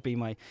calisthenics would be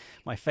my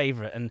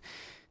favourite, and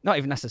not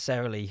even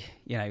necessarily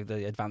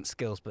the advanced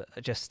skills, but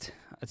I'd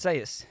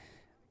say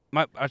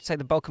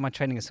the bulk of my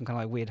training is some kind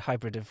of like weird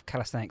hybrid of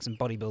calisthenics and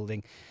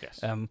bodybuilding.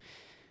 Yes.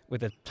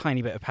 With a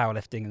tiny bit of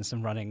powerlifting and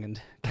some running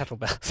and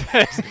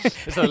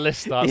kettlebells. So the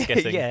list starts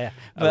getting a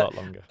lot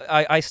longer.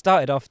 I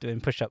started off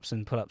doing push-ups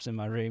and pull-ups in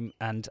my room,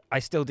 and I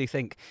still do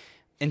think,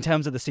 in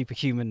terms of the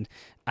superhuman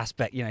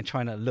aspect,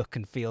 trying to look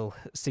and feel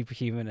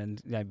superhuman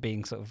and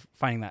being sort of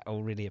finding that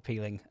all really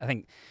appealing. I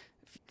think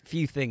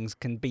few things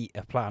can beat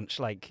a planche.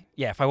 Like,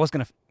 if I was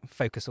going to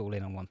focus all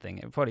in on one thing,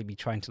 it would probably be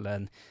trying to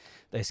learn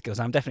those skills.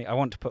 I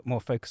want to put more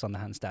focus on the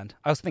handstand.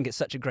 I also think it's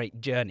such a great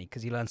journey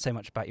because you learn so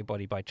much about your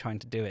body by trying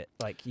to do it.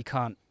 Like, you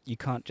can't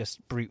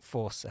just brute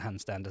force a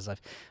handstand, as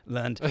I've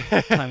learned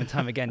time and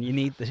time again. You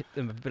need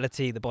the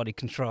mobility, the body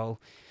control.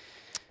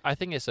 I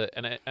think it's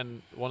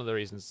and one of the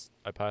reasons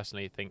I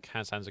personally think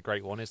handstand's a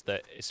great one is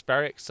that it's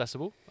very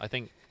accessible. I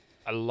think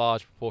a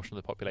large proportion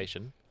of the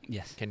population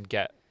can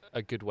get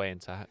a good way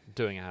into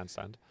doing a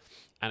handstand,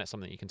 and it's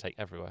something you can take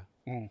everywhere.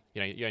 You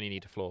only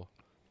need a floor,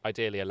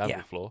 ideally a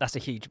level floor. That's a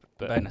huge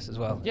bonus as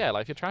well. Yeah,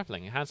 like if you're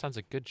traveling, a handstand's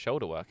a good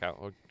shoulder workout,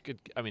 or good.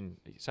 I mean,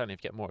 certainly if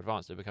you get more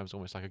advanced, it becomes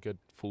almost like a good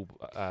full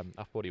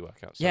upper body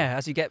workout. So. Yeah,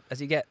 as you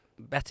get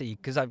better,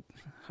 because I've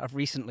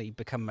recently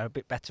become a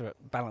bit better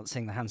at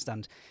balancing the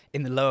handstand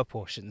in the lower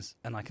portions,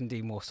 and I can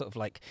do more sort of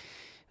like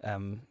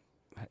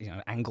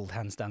angled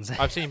handstands.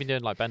 I've seen you been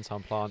doing like bent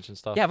arm planche and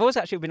stuff. Yeah, I've always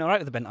actually been alright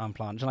with the bent arm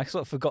planche, and I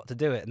sort of forgot to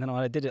do it, and then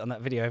when I did it on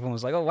that video, everyone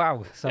was like, "Oh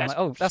wow!" So I'm like,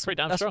 "Oh, that's pretty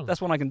damn strong.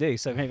 That's one I can do."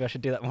 So maybe I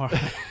should do that more.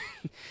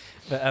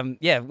 But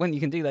when you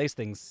can do those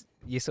things,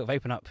 you sort of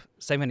open up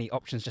so many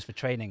options just for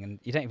training, and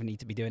you don't even need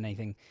to be doing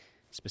anything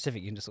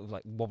specific. You can just sort of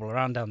like wobble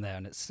around down there,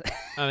 and it's.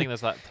 I think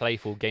there's that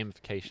playful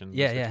gamification.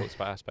 Talks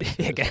about aspects.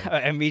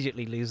 I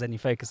immediately lose any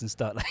focus and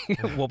start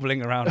like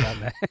wobbling around down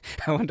there.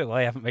 I wonder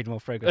why I haven't made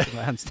more progress with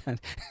my handstand.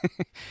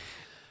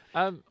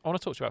 I want to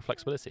talk to you about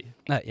flexibility.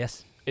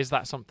 Yes. Is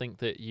that something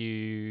that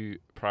you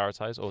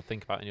prioritise or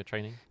think about in your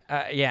training?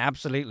 Yeah,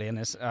 absolutely.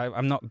 And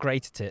I'm not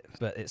great at it,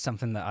 but it's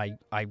something that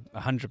I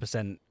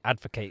 100%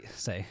 advocate.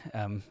 So,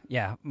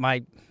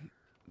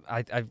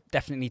 I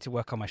definitely need to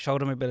work on my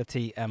shoulder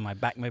mobility and my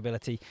back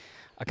mobility.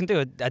 I can do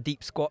a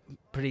deep squat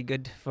pretty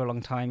good for a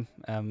long time,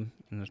 and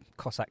a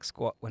Cossack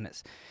squat when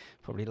it's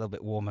probably a little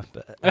bit warmer.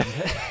 But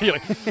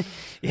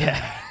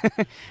yeah,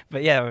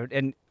 but yeah,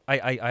 and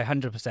I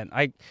 100%.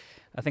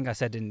 I think I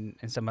said in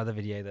some other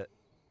video that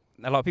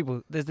a lot of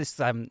people, there's this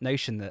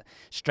notion that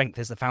strength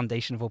is the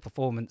foundation of all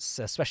performance,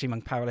 especially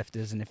among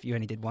powerlifters, and if you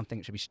only did one thing,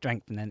 it should be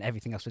strength, and then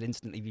everything else would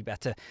instantly be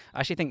better. I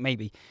actually think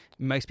maybe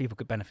most people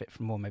could benefit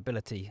from more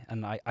mobility,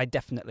 and I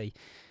definitely,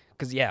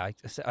 because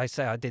I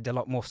say I did a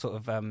lot more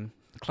sort of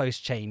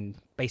closed chain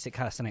basic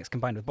calisthenics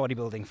combined with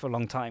bodybuilding for a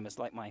long time as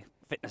like my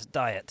fitness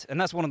diet, and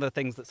that's one of the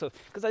things that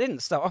because I didn't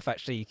start off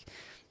actually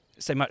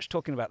so much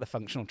talking about the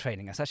functional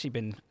training. It's actually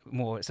been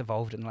more, it's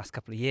evolved in the last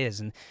couple of years,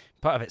 and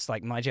part of it's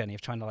like my journey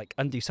of trying to like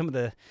undo some of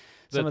the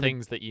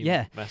things that you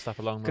messed up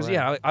along the way.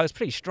 Because I was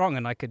pretty strong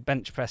and I could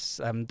bench press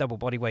double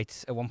body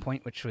weight at one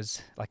point, which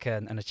was like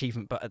an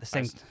achievement, but at the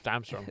same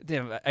damn strong.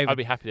 I'd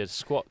be happy to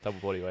squat double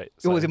body weight.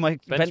 So my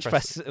bench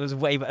press it was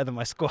way better than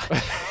my squat.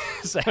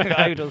 So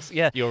I would also,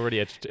 you're already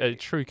a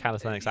true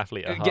calisthenics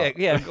athlete at heart.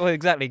 Well,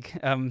 exactly.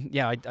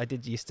 I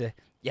did used to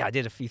I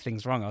did a few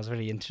things wrong. I was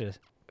really into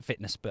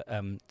fitness, but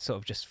sort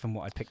of just from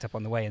what I picked up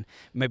on the way, and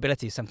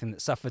mobility is something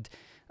that suffered.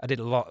 I did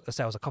a lot.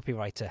 So I was a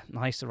copywriter, and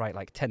I used to write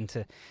like 10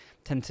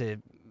 to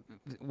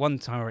one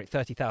time I wrote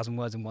 30,000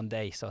 words in one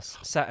day, so I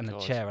sat in a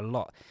chair a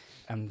lot.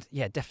 And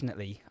yeah,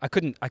 definitely, I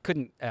couldn't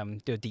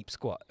do a deep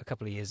squat a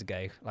couple of years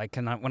ago. Like,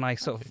 when I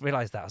sort of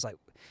realised that, I was like,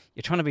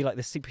 you're trying to be like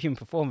this superhuman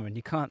performer, and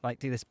you can't like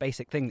do this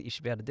basic thing that you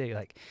should be able to do.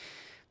 Like,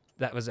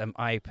 that was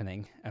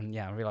eye-opening. And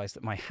yeah, I realised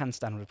that my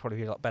handstand would probably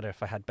be a lot better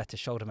if I had better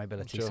shoulder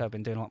mobility. Sure. So I've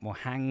been doing a lot more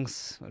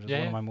hangs, which was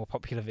one of my more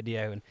popular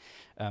video,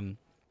 and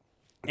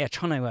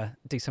trying to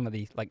do some of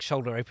the like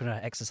shoulder opener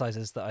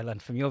exercises that I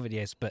learned from your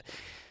videos, but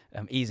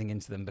easing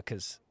into them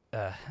because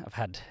I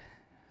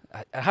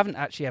haven't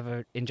actually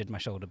ever injured my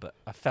shoulder, but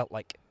I felt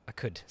like I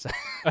could, so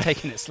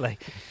taking it slow.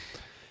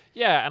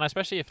 Yeah, and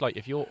especially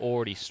if you're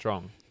already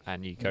strong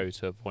and you go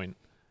to a point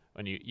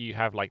when you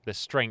have like the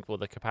strength or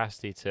the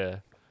capacity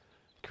to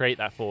create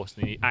that force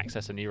and you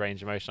access a new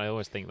range of motion. I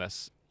always think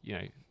that's,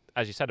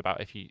 as you said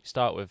about if you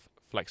start with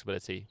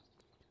flexibility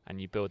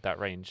and you build that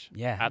range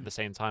at the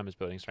same time as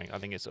building strength, I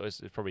think it's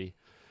probably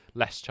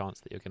less chance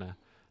that you're going to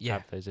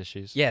have those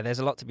issues. Yeah, there's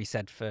a lot to be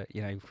said for,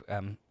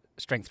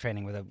 strength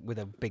training with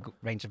a big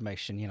range of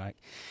motion,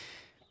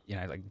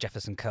 like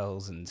Jefferson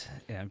curls and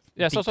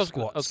so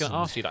squats. I was going to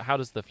ask you, like, how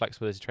does the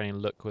flexibility training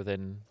look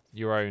within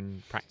your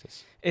own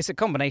practice? It's a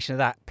combination of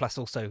that plus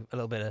also a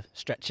little bit of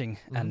stretching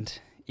and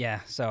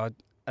so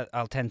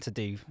I'll tend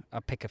to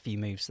I'll pick a few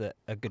moves that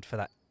are good for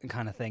that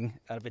kind of thing.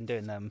 I've been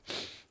doing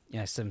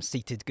some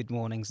seated good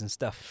mornings and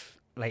stuff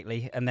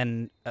lately, and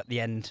then at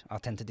the end I'll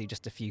tend to do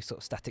just a few sort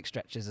of static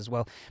stretches as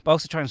well, but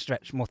also try and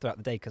stretch more throughout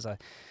the day because I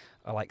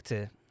like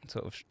to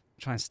sort of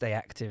try and stay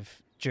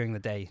active during the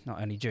day,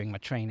 not only during my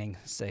training.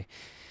 So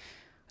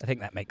I think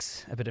that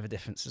makes a bit of a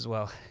difference as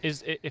well.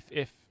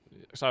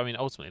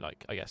 Ultimately,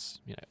 like, I guess,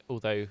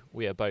 although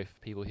we are both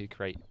people who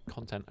create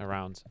content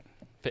around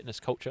fitness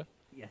culture,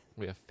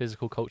 we are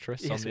physical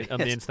culturists on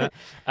the internet.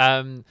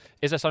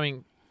 Is there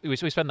something we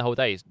spend the whole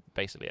day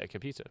basically at a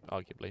computer,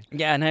 arguably?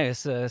 Yeah, I know.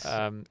 So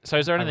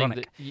is there anything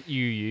that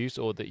you use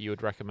or that you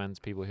would recommend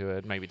to people who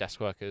are maybe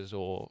desk workers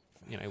or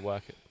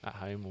work at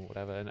home or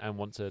whatever and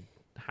want to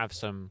have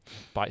some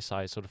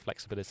bite-sized sort of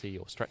flexibility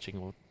or stretching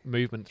or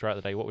movement throughout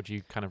the day? What would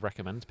you kind of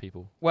recommend to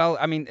people? Well,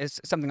 I mean,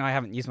 it's something I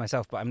haven't used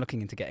myself, but I'm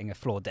looking into getting a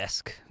floor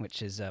desk,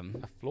 which is a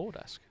floor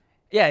desk.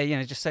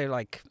 Yeah, just so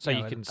like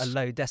you can a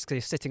low desk, so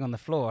you're sitting on the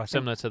floor.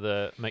 Similar to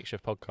the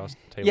makeshift podcast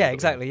table. Yeah,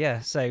 exactly.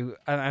 Yeah, so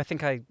I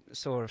think I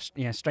saw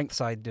Strength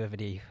Side do a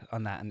video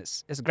on that, and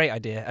it's a great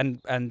idea.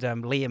 And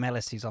Liam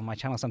Ellis, who's on my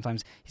channel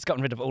sometimes, he's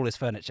gotten rid of all his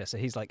furniture, so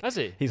he's like, has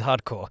he? He's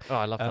hardcore. Oh,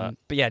 I love that.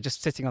 But yeah,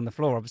 just sitting on the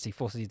floor obviously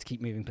forces you to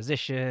keep moving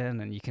position,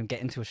 and you can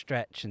get into a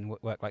stretch and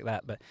work like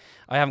that. But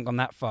I haven't gone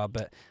that far,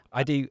 but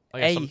I do.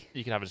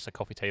 You can have just a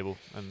coffee table,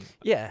 and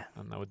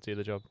that would do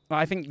the job. Well,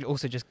 I think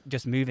also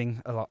just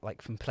moving a lot,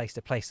 like from place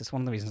to place. That's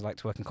one of the reasons I like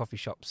to work in coffee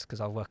shops,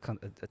 because I'll work on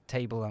a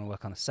table and I'll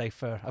work on a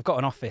sofa. I've got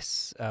an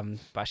office, but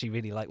I actually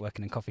really like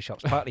working in coffee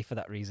shops, partly for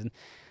that reason.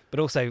 But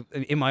also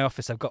in my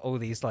office, I've got all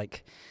these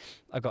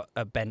I've got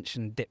a bench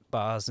and dip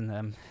bars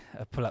and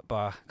a pull-up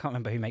bar. I can't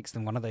remember who makes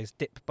them. One of those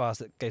dip bars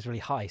that goes really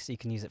high, so you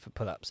can use it for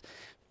pull-ups.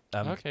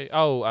 Okay.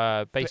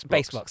 Oh, base blocks.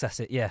 Base blocks. That's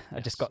it. Yeah, yes. I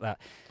just got that.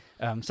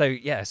 So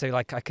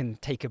like I can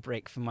take a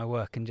break from my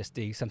work and just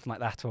do something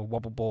like that, or a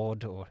wobble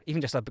board, or even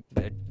just a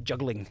bit of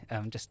juggling,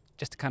 just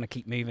to kind of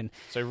keep moving.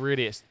 So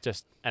really, it's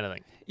just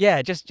anything.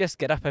 Yeah, just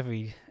get up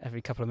every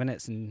couple of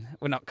minutes, and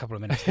not a couple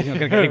of minutes, because you're not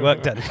going to get any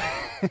work done.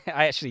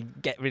 I actually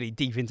get really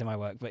deep into my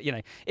work, but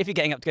if you're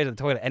getting up to go to the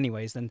toilet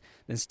anyways, then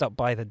stop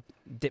by the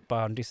dip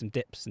bar and do some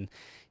dips, and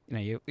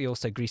you're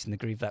also greasing the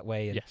groove that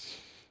way. And, yes,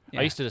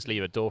 I used to just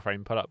leave a door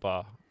frame pull-up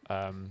bar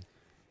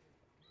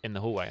in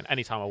the hallway, and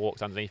any time I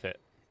walked underneath it,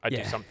 I'd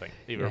do something,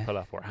 either a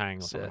pull-up or a hang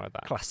or something like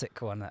that.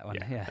 Classic one, that one.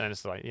 Yeah. And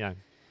it's like, don't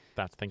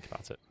have to think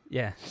about it.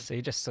 Yeah, so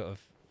you just sort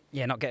of,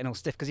 not getting all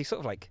stiff, because you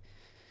sort of like,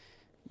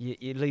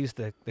 you lose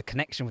the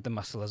connection with the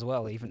muscle as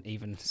well,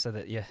 even so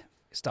that you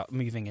start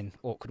moving in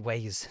awkward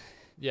ways.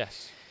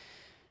 Yes.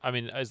 I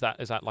mean, is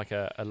that like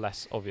a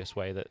less obvious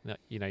way that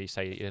you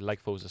say your leg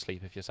falls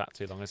asleep if you're sat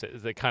too long? Is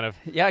it kind of?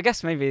 Yeah, I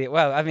guess maybe.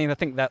 Well, I mean, I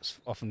think that's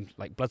often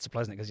like blood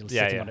supply, isn't it? Because you're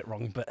sitting on it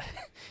wrong. But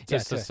to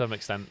some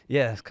extent.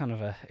 Yeah, it's kind of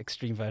a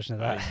extreme version of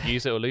that.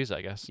 Use it or lose it,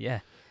 I guess.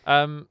 Yeah.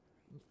 One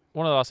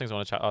of the last things I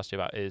want to ask you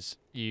about is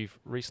you've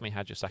recently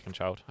had your second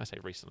child. I say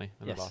recently,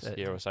 in the last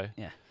year or so.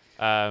 Yeah.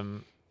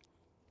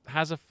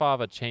 Has a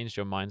father changed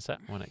your mindset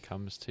when it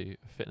comes to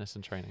fitness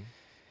and training?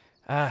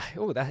 That's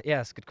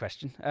a good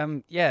question.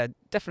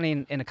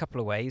 Definitely in a couple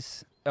of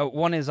ways.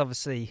 One is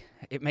obviously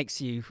it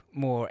makes you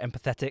more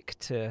empathetic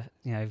to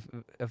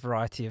a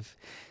variety of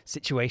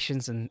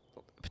situations, and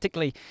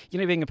particularly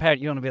being a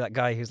parent, you don't want to be that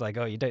guy who's like,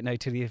 oh, you don't know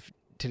till you've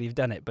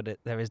done it, but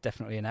there is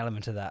definitely an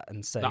element of that.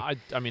 And so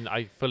I mean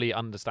I fully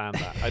understand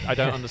that. I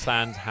don't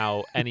understand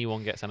how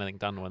anyone gets anything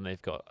done when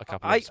they've got a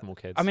couple of small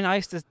kids. I mean, I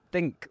used to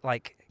think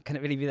like, can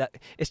it really be that?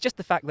 It's just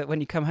the fact that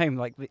when you come home,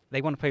 like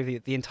they want to play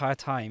the entire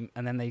time,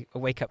 and then they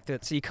wake up to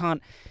it. So you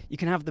can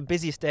have the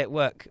busiest day at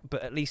work,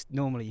 but at least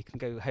normally you can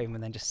go home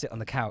and then just sit on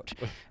the couch,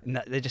 and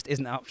that there just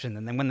isn't an option.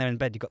 And then when they're in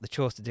bed, you've got the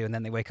chores to do, and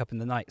then they wake up in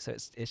the night. So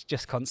it's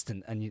just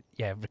constant, and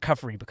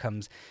recovery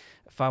becomes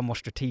a far more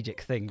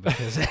strategic thing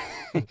because,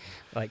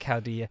 like, how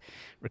do you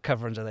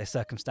recover under those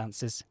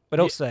circumstances? But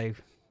also,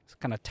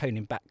 kind of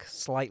toning back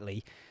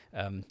slightly,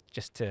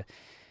 just to,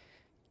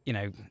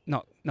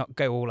 not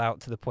go all out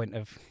to the point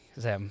of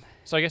Zem.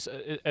 So I guess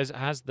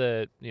has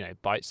the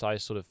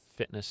bite-sized sort of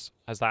fitness,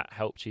 has that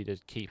helped you to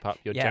keep up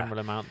your general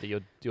amount that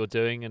you're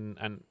doing,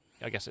 and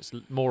I guess it's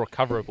more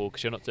recoverable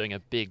because you're not doing a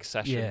big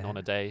session on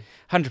a day.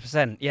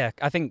 100%. Yeah,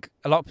 I think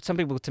some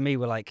people to me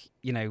were like,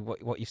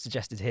 what you've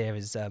suggested here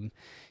is,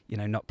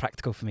 not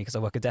practical for me because I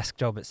work a desk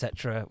job,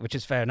 etc., which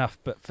is fair enough.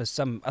 But for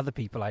some other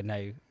people I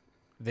know,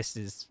 this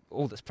is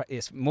all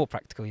it's more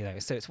practical,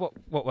 So it's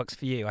what works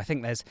for you. I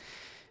think there's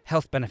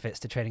health benefits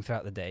to training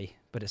throughout the day,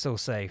 but it's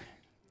a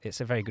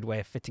very good way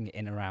of fitting it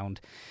in around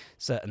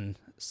certain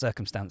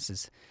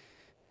circumstances.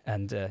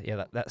 And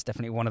that's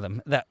definitely one of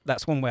them.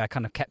 That's one way I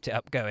kind of kept it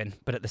up going.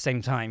 But at the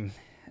same time,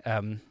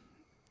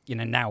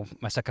 now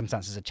my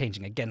circumstances are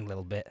changing again a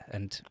little bit,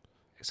 and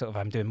sort of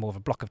I'm doing more of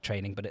a block of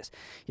training. But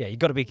you've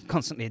got to be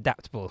constantly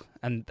adaptable,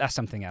 and that's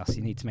something else.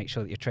 You need to make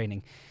sure that your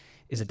training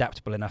is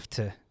adaptable enough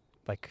to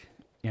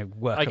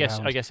work. I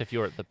around. guess if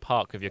you're at the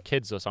park with your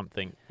kids or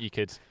something, you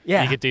could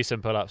do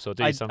some pull-ups or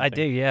do something.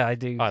 I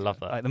do. I love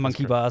that. Like the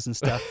monkey bars and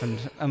stuff, and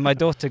my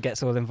daughter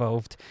gets all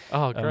involved.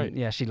 Oh,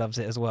 great! She loves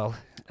it as well.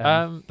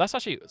 That's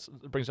actually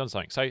brings on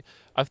something. So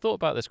I've thought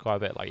about this quite a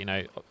bit.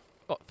 Like,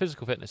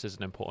 physical fitness is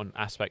an important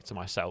aspect to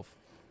myself,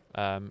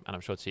 and I'm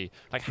sure to you.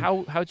 Like,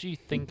 how do you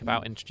think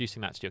about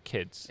introducing that to your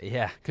kids?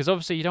 Yeah, because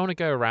obviously you don't want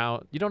to go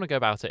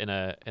about it in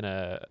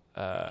a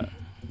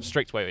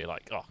strict way where you're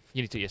like, oh,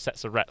 you need to do your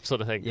sets of reps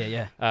sort of thing.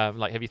 Yeah.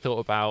 Like, have you thought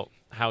about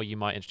how you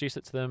might introduce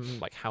it to them?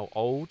 Like, how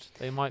old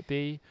they might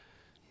be,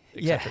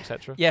 etc.,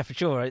 etc. Yeah, for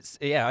sure.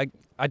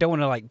 I don't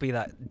want to be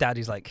that dad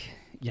who's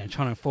trying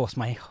to enforce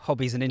my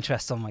hobbies and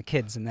interests on my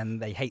kids, and then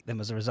they hate them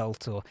as a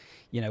result, or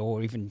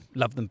or even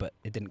love them but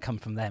it didn't come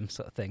from them,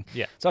 sort of thing.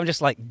 Yeah. So I'm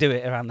just do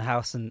it around the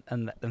house and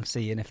let them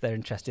see, and if they're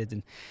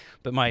interested.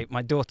 But my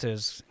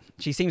daughter's,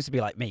 she seems to be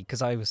like me,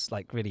 because I was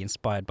really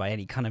inspired by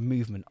any kind of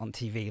movement on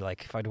TV.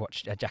 Like if I'd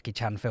watched a Jackie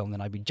Chan film,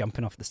 then I'd be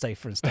jumping off the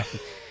sofa and stuff.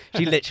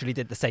 And she literally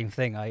did the same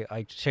thing.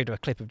 I showed her a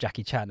clip of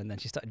Jackie Chan, and then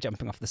she started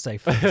jumping off the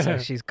sofa. So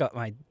she's got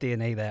my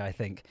DNA there, I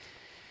think.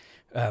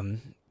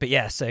 But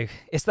yeah, so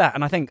it's that,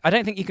 and I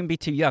don't think you can be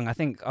too young. I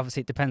think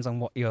obviously it depends on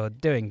what you're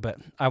doing, but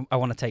I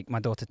want to take my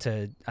daughter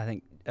to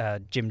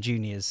Gym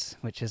Juniors,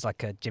 which is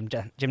like a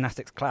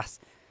gymnastics class.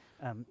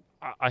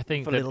 I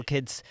think for little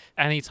kids.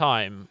 Any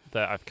time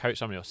that I've coached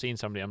somebody or seen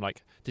somebody, I'm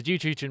like, did you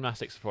do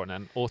gymnastics before? And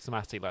then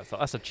automatically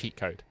that's a cheat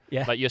code.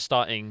 Yeah. Like, you're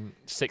starting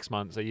 6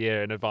 months, a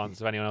year in advance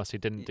of anyone else who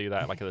didn't do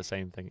that, at the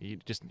same thing.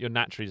 You're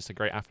naturally just a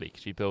great athlete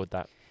because you build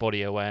that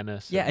body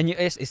awareness. Yeah, and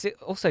it's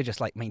also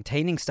just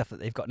maintaining stuff that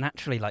they've got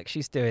naturally. Like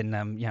she's doing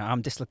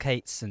arm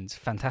dislocates and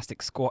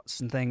fantastic squats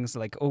and things,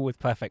 all with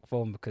perfect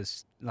form,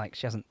 because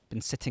she hasn't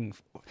been sitting.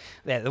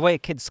 The way a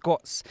kid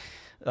squats,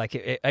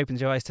 it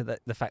opens your eyes to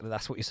the fact that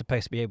that's what you're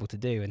supposed to be able to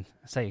do. And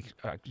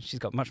she's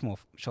got much more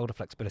shoulder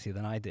flexibility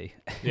than I do.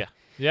 Yeah,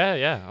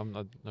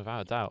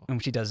 without a doubt.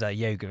 And she does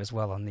yoga as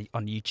well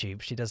on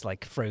YouTube. She does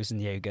frozen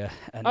yoga.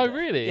 And, oh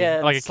really?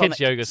 Yeah, like a kids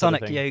yoga. Sonic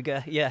sort of thing.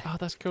 yoga. Yeah. Oh,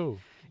 that's cool.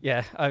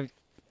 Yeah,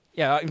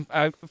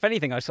 if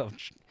anything,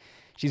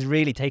 she's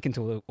really taken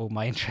to all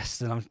my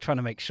interests, and I'm trying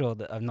to make sure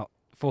that I'm not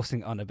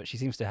forcing it on her, but she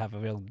seems to have a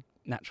real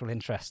natural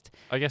interest.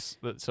 I guess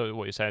so.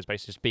 What you're saying is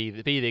basically just be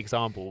the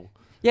example.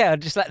 Yeah,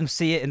 just let them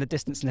see it in the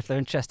distance, and if they're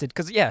interested,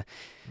 because give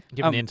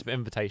them the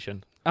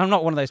invitation. I'm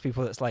not one of those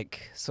people that's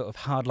sort of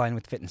hardline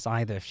with fitness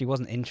either. If she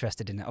wasn't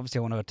interested in it, obviously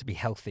I want her to be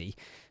healthy,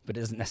 but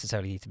it doesn't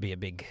necessarily need to be a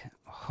big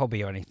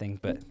hobby or anything.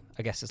 But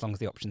I guess as long as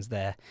the option's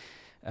there.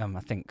 I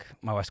think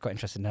my wife's quite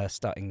interested in her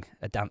starting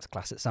a dance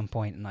class at some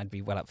point, and I'd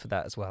be well up for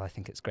that as well. I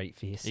think it's great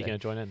for you. So. Are you going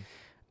to join in?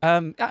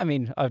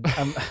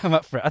 I'm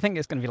up for it. I think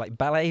it's going to be like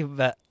ballet,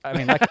 but I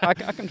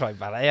can try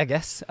ballet, I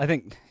guess. I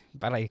think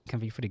ballet can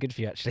be pretty good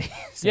for you, actually.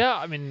 So.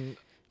 Yeah,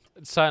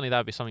 certainly that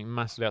would be something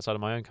massively outside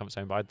of my own comfort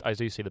zone, but I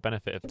do see the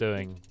benefit of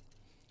doing,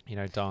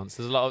 dance.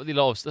 There's a lot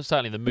of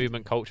certainly the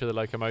movement culture, the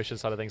locomotion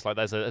side of things.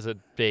 There's a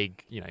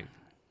big,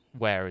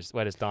 where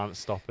does dance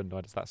stop and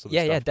where does that sort of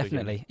stuff Yeah,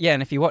 definitely. begin? Yeah,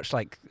 and if you watch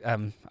I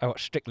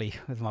watched Strictly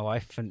with my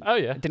wife, and oh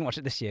yeah, I didn't watch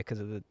it this year because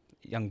of the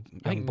young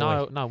I think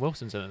boy. Niall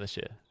Wilson's in it this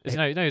year.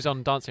 He's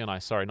on Dancing on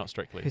Ice. Sorry, not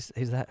Strictly.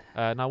 Who's that?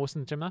 Niall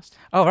Wilson, gymnast.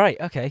 Oh right,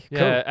 okay, cool.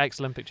 Yeah,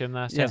 ex-Olympic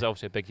gymnast. Yeah. He has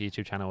obviously a big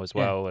YouTube channel as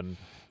well, and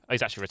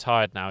he's actually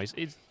retired now.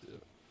 He's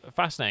a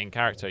fascinating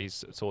character.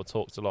 He's sort of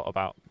talked a lot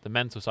about the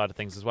mental side of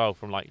things as well,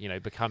 from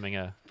becoming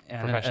a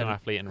professional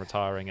athlete and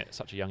retiring at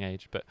such a young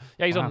age. But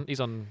yeah, he's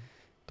on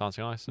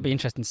Dancing on Ice. It'd be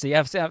interesting to see.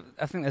 I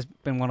think there's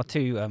been one or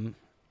two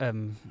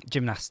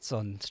gymnasts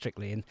on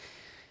Strictly, and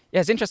Yeah,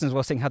 it's interesting as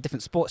well seeing how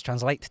different sports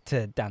translate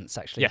to dance,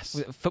 actually.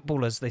 Yes.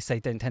 Footballers, they say,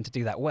 don't tend to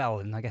do that well,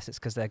 and I guess it's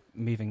because they're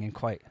moving in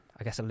quite,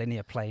 I guess, a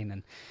linear plane.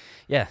 And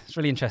yeah, it's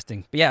really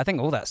interesting. But yeah, I think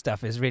all that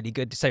stuff is really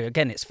good. So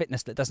again, it's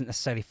fitness that doesn't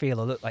necessarily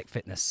feel or look like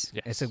fitness.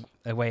 Yes. It's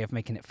a way of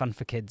making it fun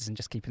for kids and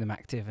just keeping them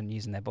active and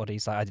using their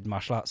bodies. Like I did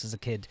martial arts as a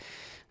kid.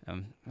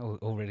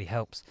 All really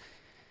helps.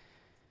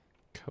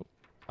 Cool.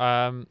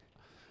 On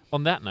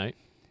that note,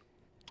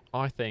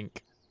 I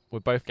think we're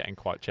both getting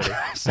quite chilly.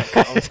 So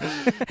cold.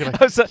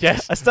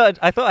 Yes.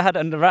 I thought I had it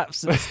under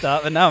wraps at the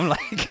start, but now I'm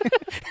like...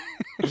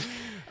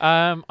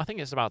 I think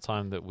it's about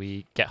time that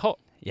we get hot.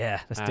 Yeah,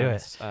 let's do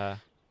it.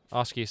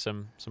 Ask you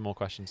some more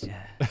questions.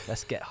 Yeah,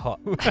 let's get hot.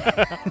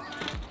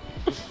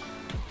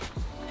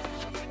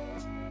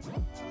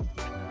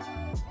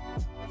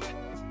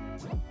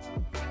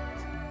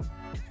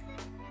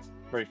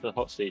 Ready for the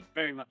hot seat?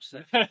 Very much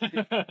so.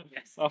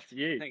 Yes. After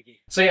you. Thank you.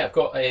 So yeah, I've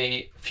got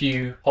a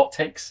few hot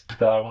takes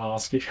that I want to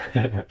ask you.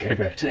 Okay,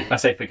 great. I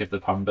say forgive the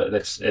pun, but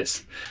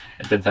it's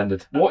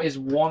intended. What is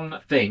one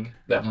thing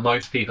that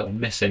most people are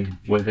missing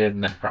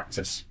within their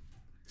practice?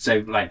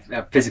 So, like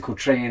physical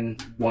training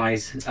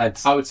wise,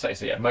 I would say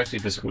so. Yeah, mostly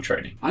physical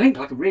training. I think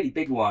like a really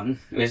big one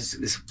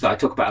is that I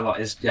talk about a lot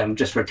is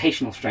just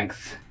rotational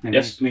strength. And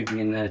Yes. moving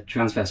in the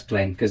transverse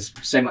plane, because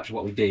so much of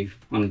what we do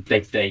on a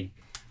day-to-day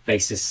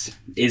basis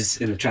is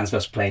in the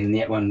transverse plane, and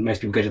yet when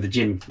most people go to the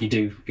gym, you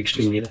do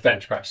extremely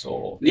Bench press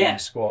or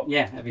squat.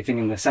 Yeah, everything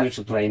in the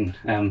sagittal plane.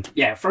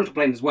 Frontal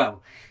plane as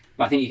well.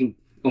 But I think you can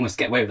almost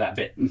get away with that a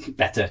bit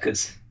better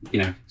because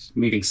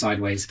moving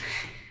sideways.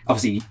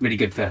 Obviously, really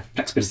good for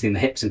flexibility in the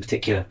hips in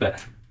particular,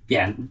 but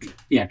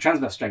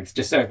transverse strength is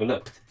just so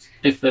overlooked.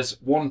 If there's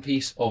one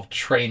piece of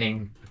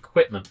training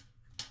equipment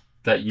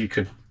that you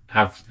could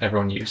have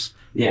everyone use,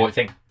 or I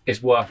think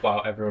is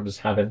worthwhile everyone just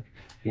having,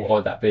 what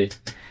would that be?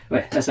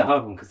 Well, that's a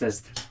hard one because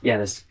there's.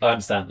 I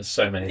understand there's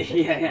so many.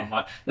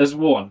 Yeah. There's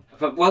one.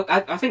 But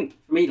I think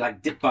for me,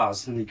 like dip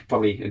bars, and you could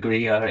probably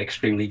agree, are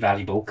extremely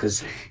valuable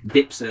because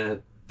dips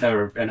are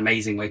an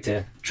amazing way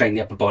to train the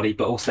upper body,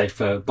 but also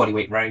for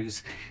bodyweight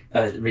rows,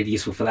 really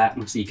useful for that.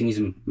 Obviously, you can use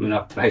them in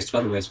a host of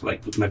other ways for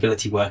like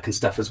mobility work and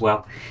stuff as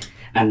well.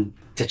 And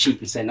to cheat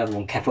and say another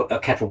one,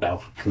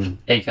 kettlebell can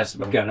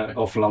go an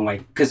awful long way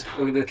because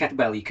with the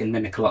kettlebell you can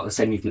mimic a lot of the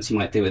same movements you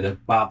might do with a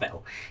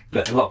barbell,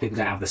 but a lot of people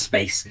don't have the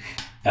space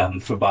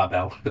for a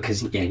barbell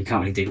because you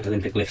can't really do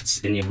Olympic lifts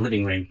in your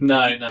living room.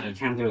 No. You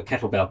can do a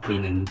kettlebell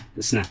clean and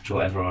snatch or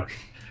whatever. Or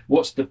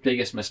What's the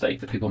biggest mistake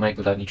that people make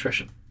with their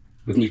nutrition?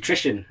 with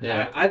nutrition,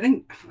 I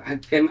think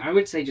I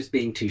would say just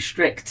being too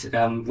strict,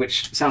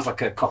 which sounds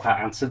like a cop-out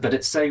answer, but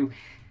it's so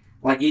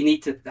like you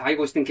need to. I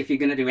always think if you're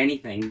going to do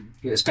anything,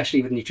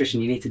 especially with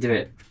nutrition, you need to do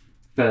it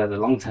for the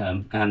long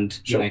term. And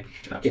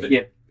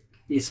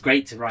it's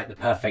great to write the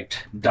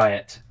perfect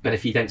diet, but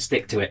if you don't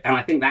stick to it, and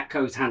I think that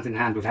goes hand in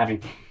hand with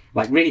having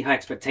like really high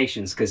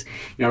expectations, because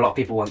a lot of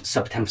people want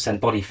sub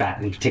 10% body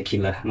fat in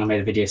particular, and I made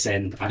a video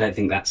saying I don't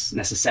think that's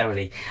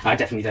necessarily. I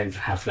definitely don't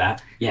have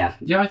that. Yeah,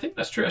 I think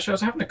that's true. Actually, I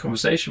was having a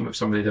conversation with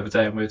somebody the other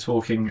day, and we were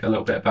talking a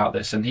little bit about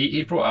this, and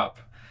he brought up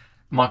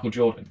Michael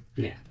Jordan.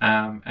 Yeah.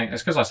 And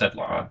it's because I said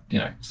we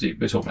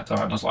were talking about diet,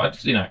 and I was like,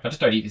 I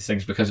just don't eat these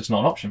things because it's not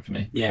an option for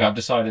me. Yeah. I've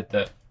decided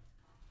that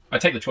I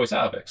take the choice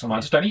out of it, so I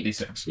just don't eat these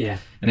things. Yeah.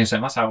 And he was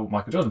saying that's how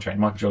Michael Jordan trained.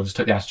 Michael Jordan just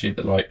took the attitude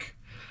that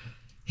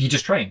he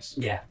just trains.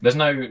 Yeah. There's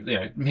no,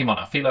 he might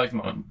not feel like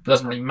it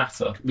doesn't really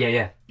matter.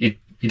 Yeah. He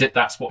did.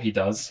 That's what he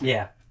does.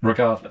 Yeah.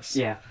 Regardless.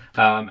 Yeah.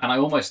 And I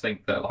almost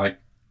think that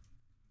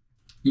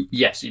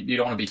yes, you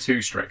don't want to be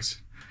too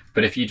strict,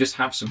 but if you just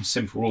have some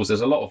simple rules,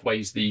 there's a lot of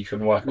ways that you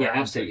can work around. Yeah,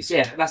 absolutely.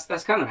 Yeah,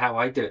 that's kind of how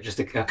I do it. Just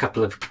a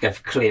couple of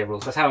clear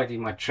rules. That's how I do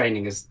my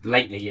training. Is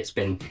lately it's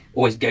been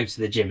always go to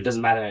the gym. It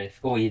doesn't matter if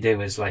all you do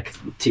is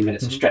 2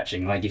 minutes of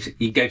stretching. Like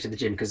you go to the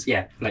gym because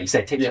like you say,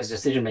 it takes your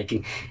decision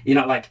making.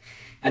 You're not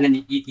and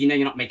then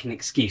you're not making an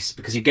excuse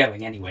because you're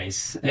going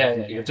anyways.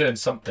 You're doing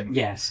something.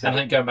 Yes. And I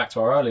think going back to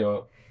our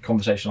earlier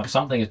conversation,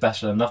 something is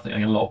better than nothing.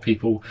 And a lot of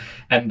people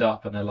end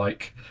up and they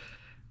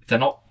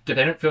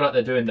don't feel like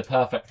they're doing the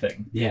perfect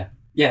thing. Yeah,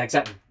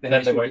 exactly.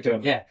 Then they won't do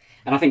it. Yeah,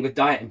 and I think with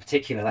diet in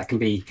particular, that can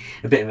be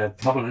a bit of a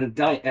problem. And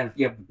diet,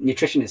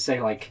 nutrition is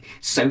so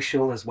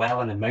social as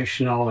well and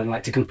emotional,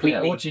 and to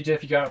completely. Yeah, what do you do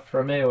if you go out for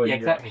a meal? And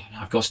exactly.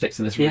 I've got to stick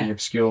to this really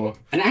obscure.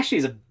 And actually,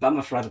 is a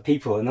bummer for other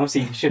people. And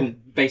obviously, you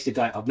shouldn't base your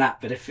diet on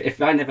that. But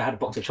if I never had a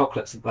box of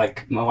chocolates,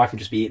 my wife would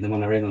just be eating them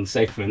on her own on the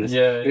sofa. And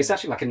it's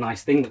actually a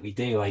nice thing that we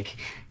do.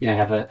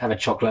 Have a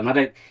chocolate. And I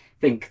don't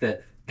think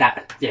that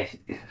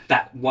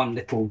one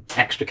little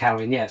extra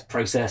calorie, and it's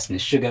processed and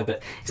it's sugar,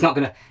 but it's not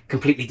going to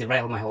completely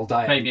derail my whole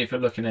diet. Maybe if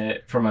you're looking at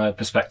it from a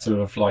perspective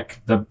of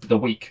the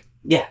week.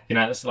 Yeah.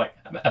 That's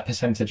a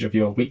percentage of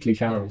your weekly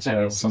calories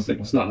or something.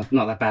 It's not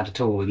that bad at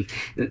all, and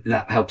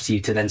that helps you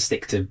to then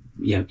stick to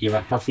your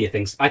healthier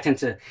things. I tend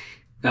to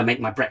make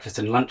my breakfast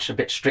and lunch a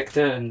bit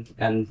stricter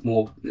and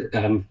more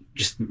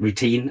just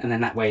routine, and then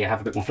that way I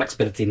have a bit more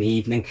flexibility in the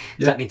evening,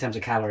 certainly in terms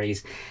of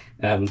calories.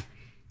 Then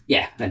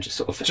just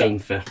sort of aim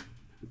for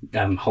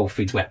whole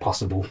foods where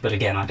possible, but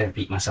again, I don't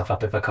beat myself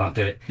up if I can't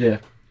do it. Yeah.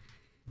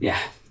 Yeah.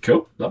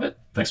 Cool. Love it.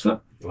 Thanks for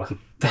that. You're welcome.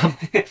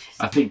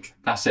 I think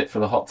that's it for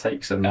the hot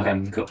takes, and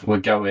then cool. we'll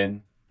go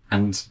in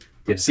and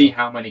see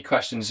how many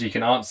questions you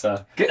can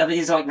answer. Are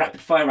these like rapid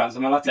fire rounds?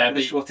 Am I allowed to give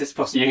the shortest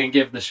possible? You can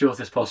give the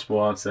shortest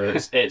possible answer.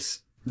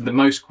 It's the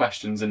most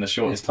questions in the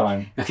shortest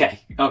time.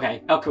 Okay.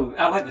 Oh, cool.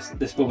 I like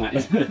this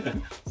format.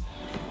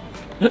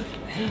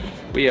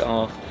 We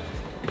are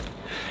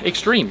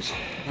extremes.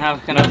 How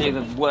can I do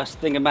the worst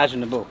thing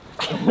imaginable?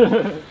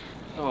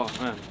 Oh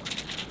man.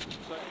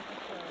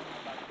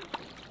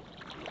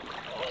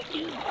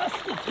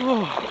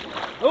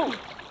 Oh,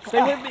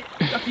 stay with me.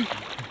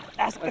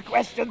 Ask the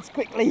questions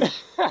quickly.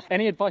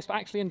 Any advice for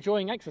actually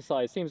enjoying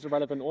exercise? Seems a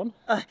relevant one.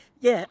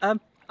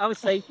 I would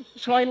say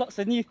try lots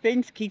of new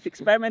things, keep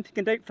experimenting,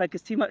 and don't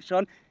focus too much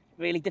on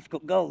really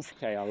difficult goals.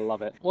 Okay, I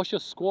love it. What's your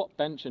squat,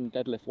 bench, and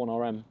deadlift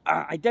 1RM?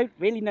 I don't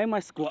really know my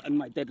squat and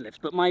my deadlift,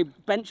 but my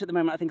bench at the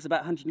moment I think is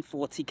about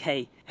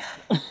 140k.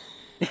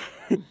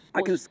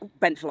 I can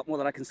bench a lot more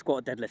than I can squat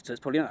or deadlift, so it's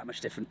probably not that much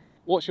different.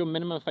 What's your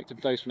minimum effective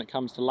dose when it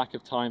comes to lack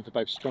of time for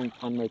both strength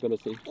and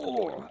mobility?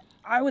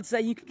 I would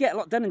say you could get a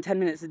lot done in 10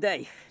 minutes a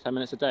day. 10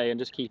 minutes a day and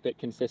just keep it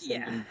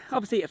consistent. Yeah, and...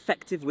 obviously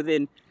effective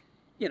within,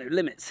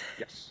 limits.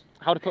 Yes.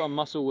 How to put on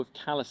muscle with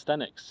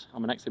calisthenics?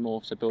 I'm an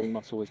ectomorph, so building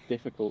muscle is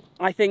difficult.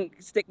 I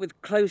think stick with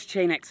closed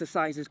chain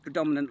exercises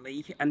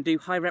predominantly and do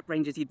high rep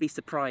ranges, you'd be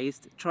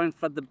surprised. Try and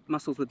flood the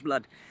muscles with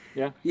blood.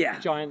 Yeah? Yeah,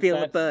 Giant feel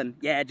sets. the burn.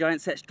 Yeah,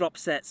 giant sets, drop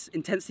sets,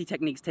 intensity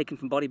techniques taken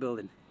from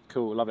bodybuilding.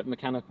 Cool, love it.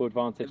 Mechanical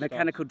advantage.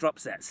 Mechanical drop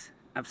sets,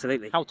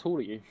 absolutely. How tall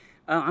are you?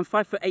 I'm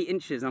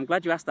 5'8". I'm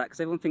glad you asked that because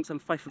everyone thinks I'm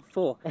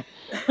 5'4".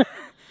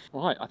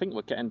 Right, I think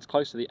we're getting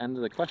close to the end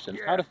of the questions.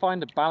 Yeah. How to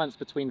find a balance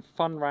between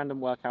fun random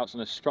workouts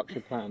and a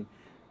structured plan?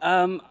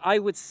 I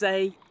would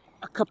say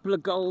a couple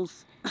of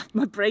goals.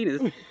 My brain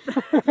is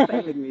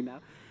failing me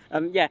now.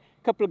 A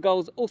couple of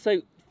goals.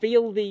 Also,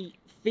 feel the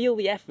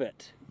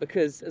effort,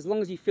 because as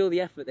long as you feel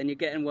the effort, then you're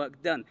getting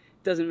work done.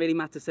 It doesn't really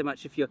matter so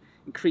much if you're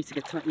increasing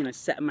a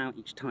set amount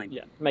each time.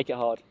 Yeah, make it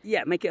hard.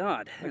 Yeah, make it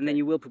hard, and then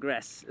you will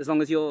progress as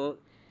long as you're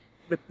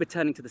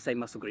returning to the same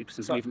muscle groups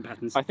and movement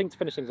patterns. I think to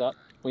finish things up,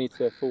 we need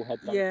to full head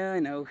down. Yeah, I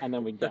know. And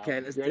then we go. Okay,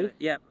 let's do it.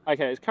 Yeah.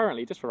 Okay, it's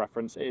currently, just for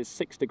reference, it is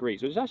 6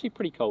 degrees, which is actually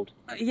pretty cold.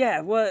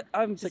 Well,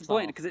 I'm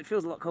disappointed because it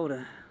feels a lot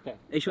colder. Okay.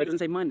 Are you sure it doesn't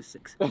say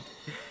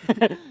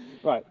 -6?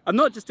 Right. I'm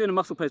not just doing a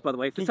muscle pose, by the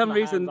way. For some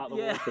reason,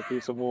 water,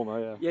 feel some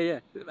warmer, Yeah.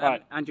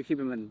 Right. Andrew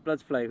Huberman,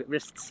 blood flow,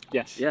 wrists.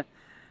 Yes. Yeah.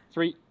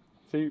 3,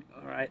 2,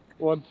 all right,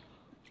 1.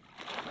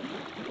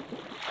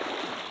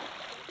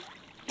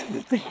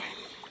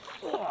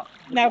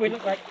 Now we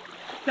look like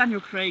Daniel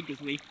Craig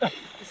as we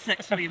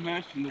sexually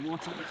emerge from the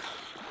water.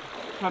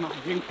 Try not to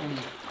drink from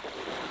them.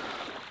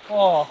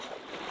 Oh,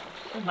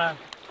 good man.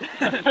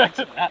 Thanks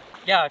for that.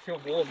 Yeah, I feel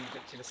warm,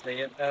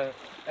 ridiculously.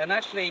 And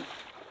actually,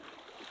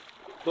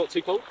 not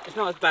too cold? It's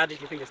not as bad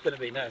as you think it's going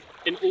to be, no.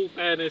 In all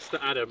fairness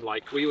to Adam,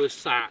 we were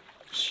sat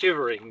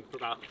shivering for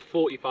about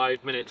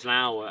 45 minutes, an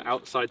hour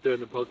outside doing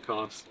the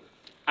podcast.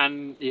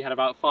 And he had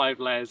about 5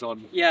 layers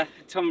on. Yeah,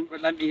 Tom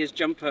lent me his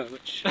jumper,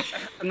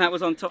 and that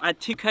was on top. I had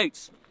 2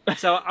 coats,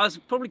 so I was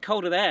probably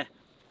colder there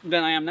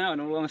than I am now, in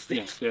all honesty.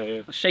 Yes, yeah.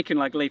 I was shaking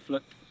like a leaf,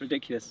 looked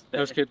ridiculous. It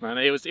was good, man.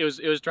 It was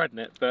dreading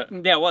it, but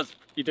yeah, it was.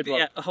 You did well.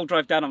 Yeah, the whole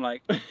drive down, I'm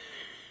like,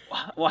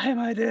 why am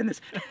I doing this?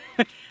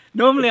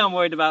 Normally, I'm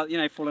worried about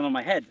falling on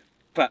my head,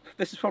 but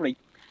this is probably.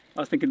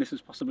 I was thinking this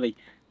was possibly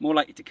more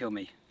likely to kill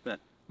me, but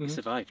we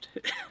survived.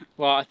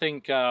 Well, I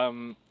think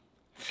we've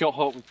got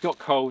hot, we've got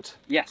cold.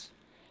 Yes.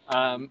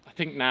 I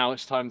think now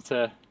it's time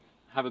to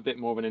have a bit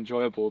more of an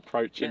enjoyable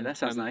approach. Yeah, that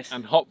sounds nice.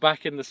 And hop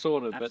back in the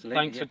sauna. Absolutely, but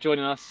thanks for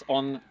joining us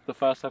on the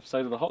first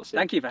episode of the Hot Seat.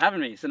 Thank you for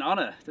having me. It's an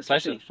honour,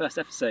 especially Pleasure. first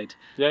episode.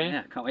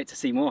 Yeah. Can't wait to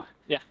see more.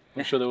 Yeah,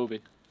 I'm sure there will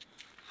be.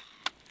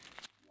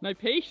 No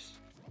peace?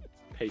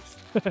 Peace.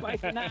 Bye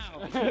for now.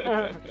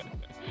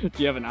 Do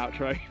you have an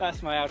outro?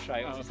 That's my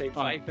outro. I'll say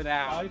bye for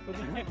now. Bye for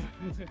now.